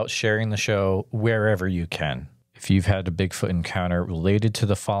all about sharing the show wherever you can. If you've had a Bigfoot encounter related to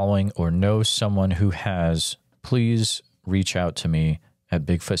the following or know someone who has, please reach out to me at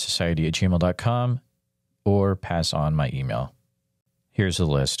bigfootsociety@gmail.com or pass on my email. Here's the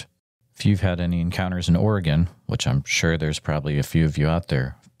list. If you've had any encounters in Oregon, which I'm sure there's probably a few of you out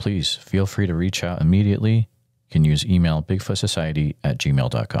there, please feel free to reach out immediately. You can use email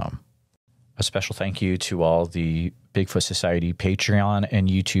bigfootsociety@gmail.com. A special thank you to all the Bigfoot Society Patreon and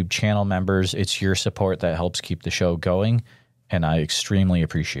YouTube channel members. It's your support that helps keep the show going, and I extremely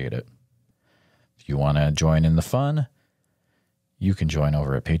appreciate it. If you want to join in the fun, you can join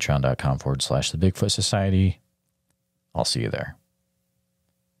over at patreon.com/the Bigfoot Society. I'll see you there.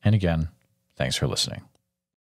 And again, thanks for listening.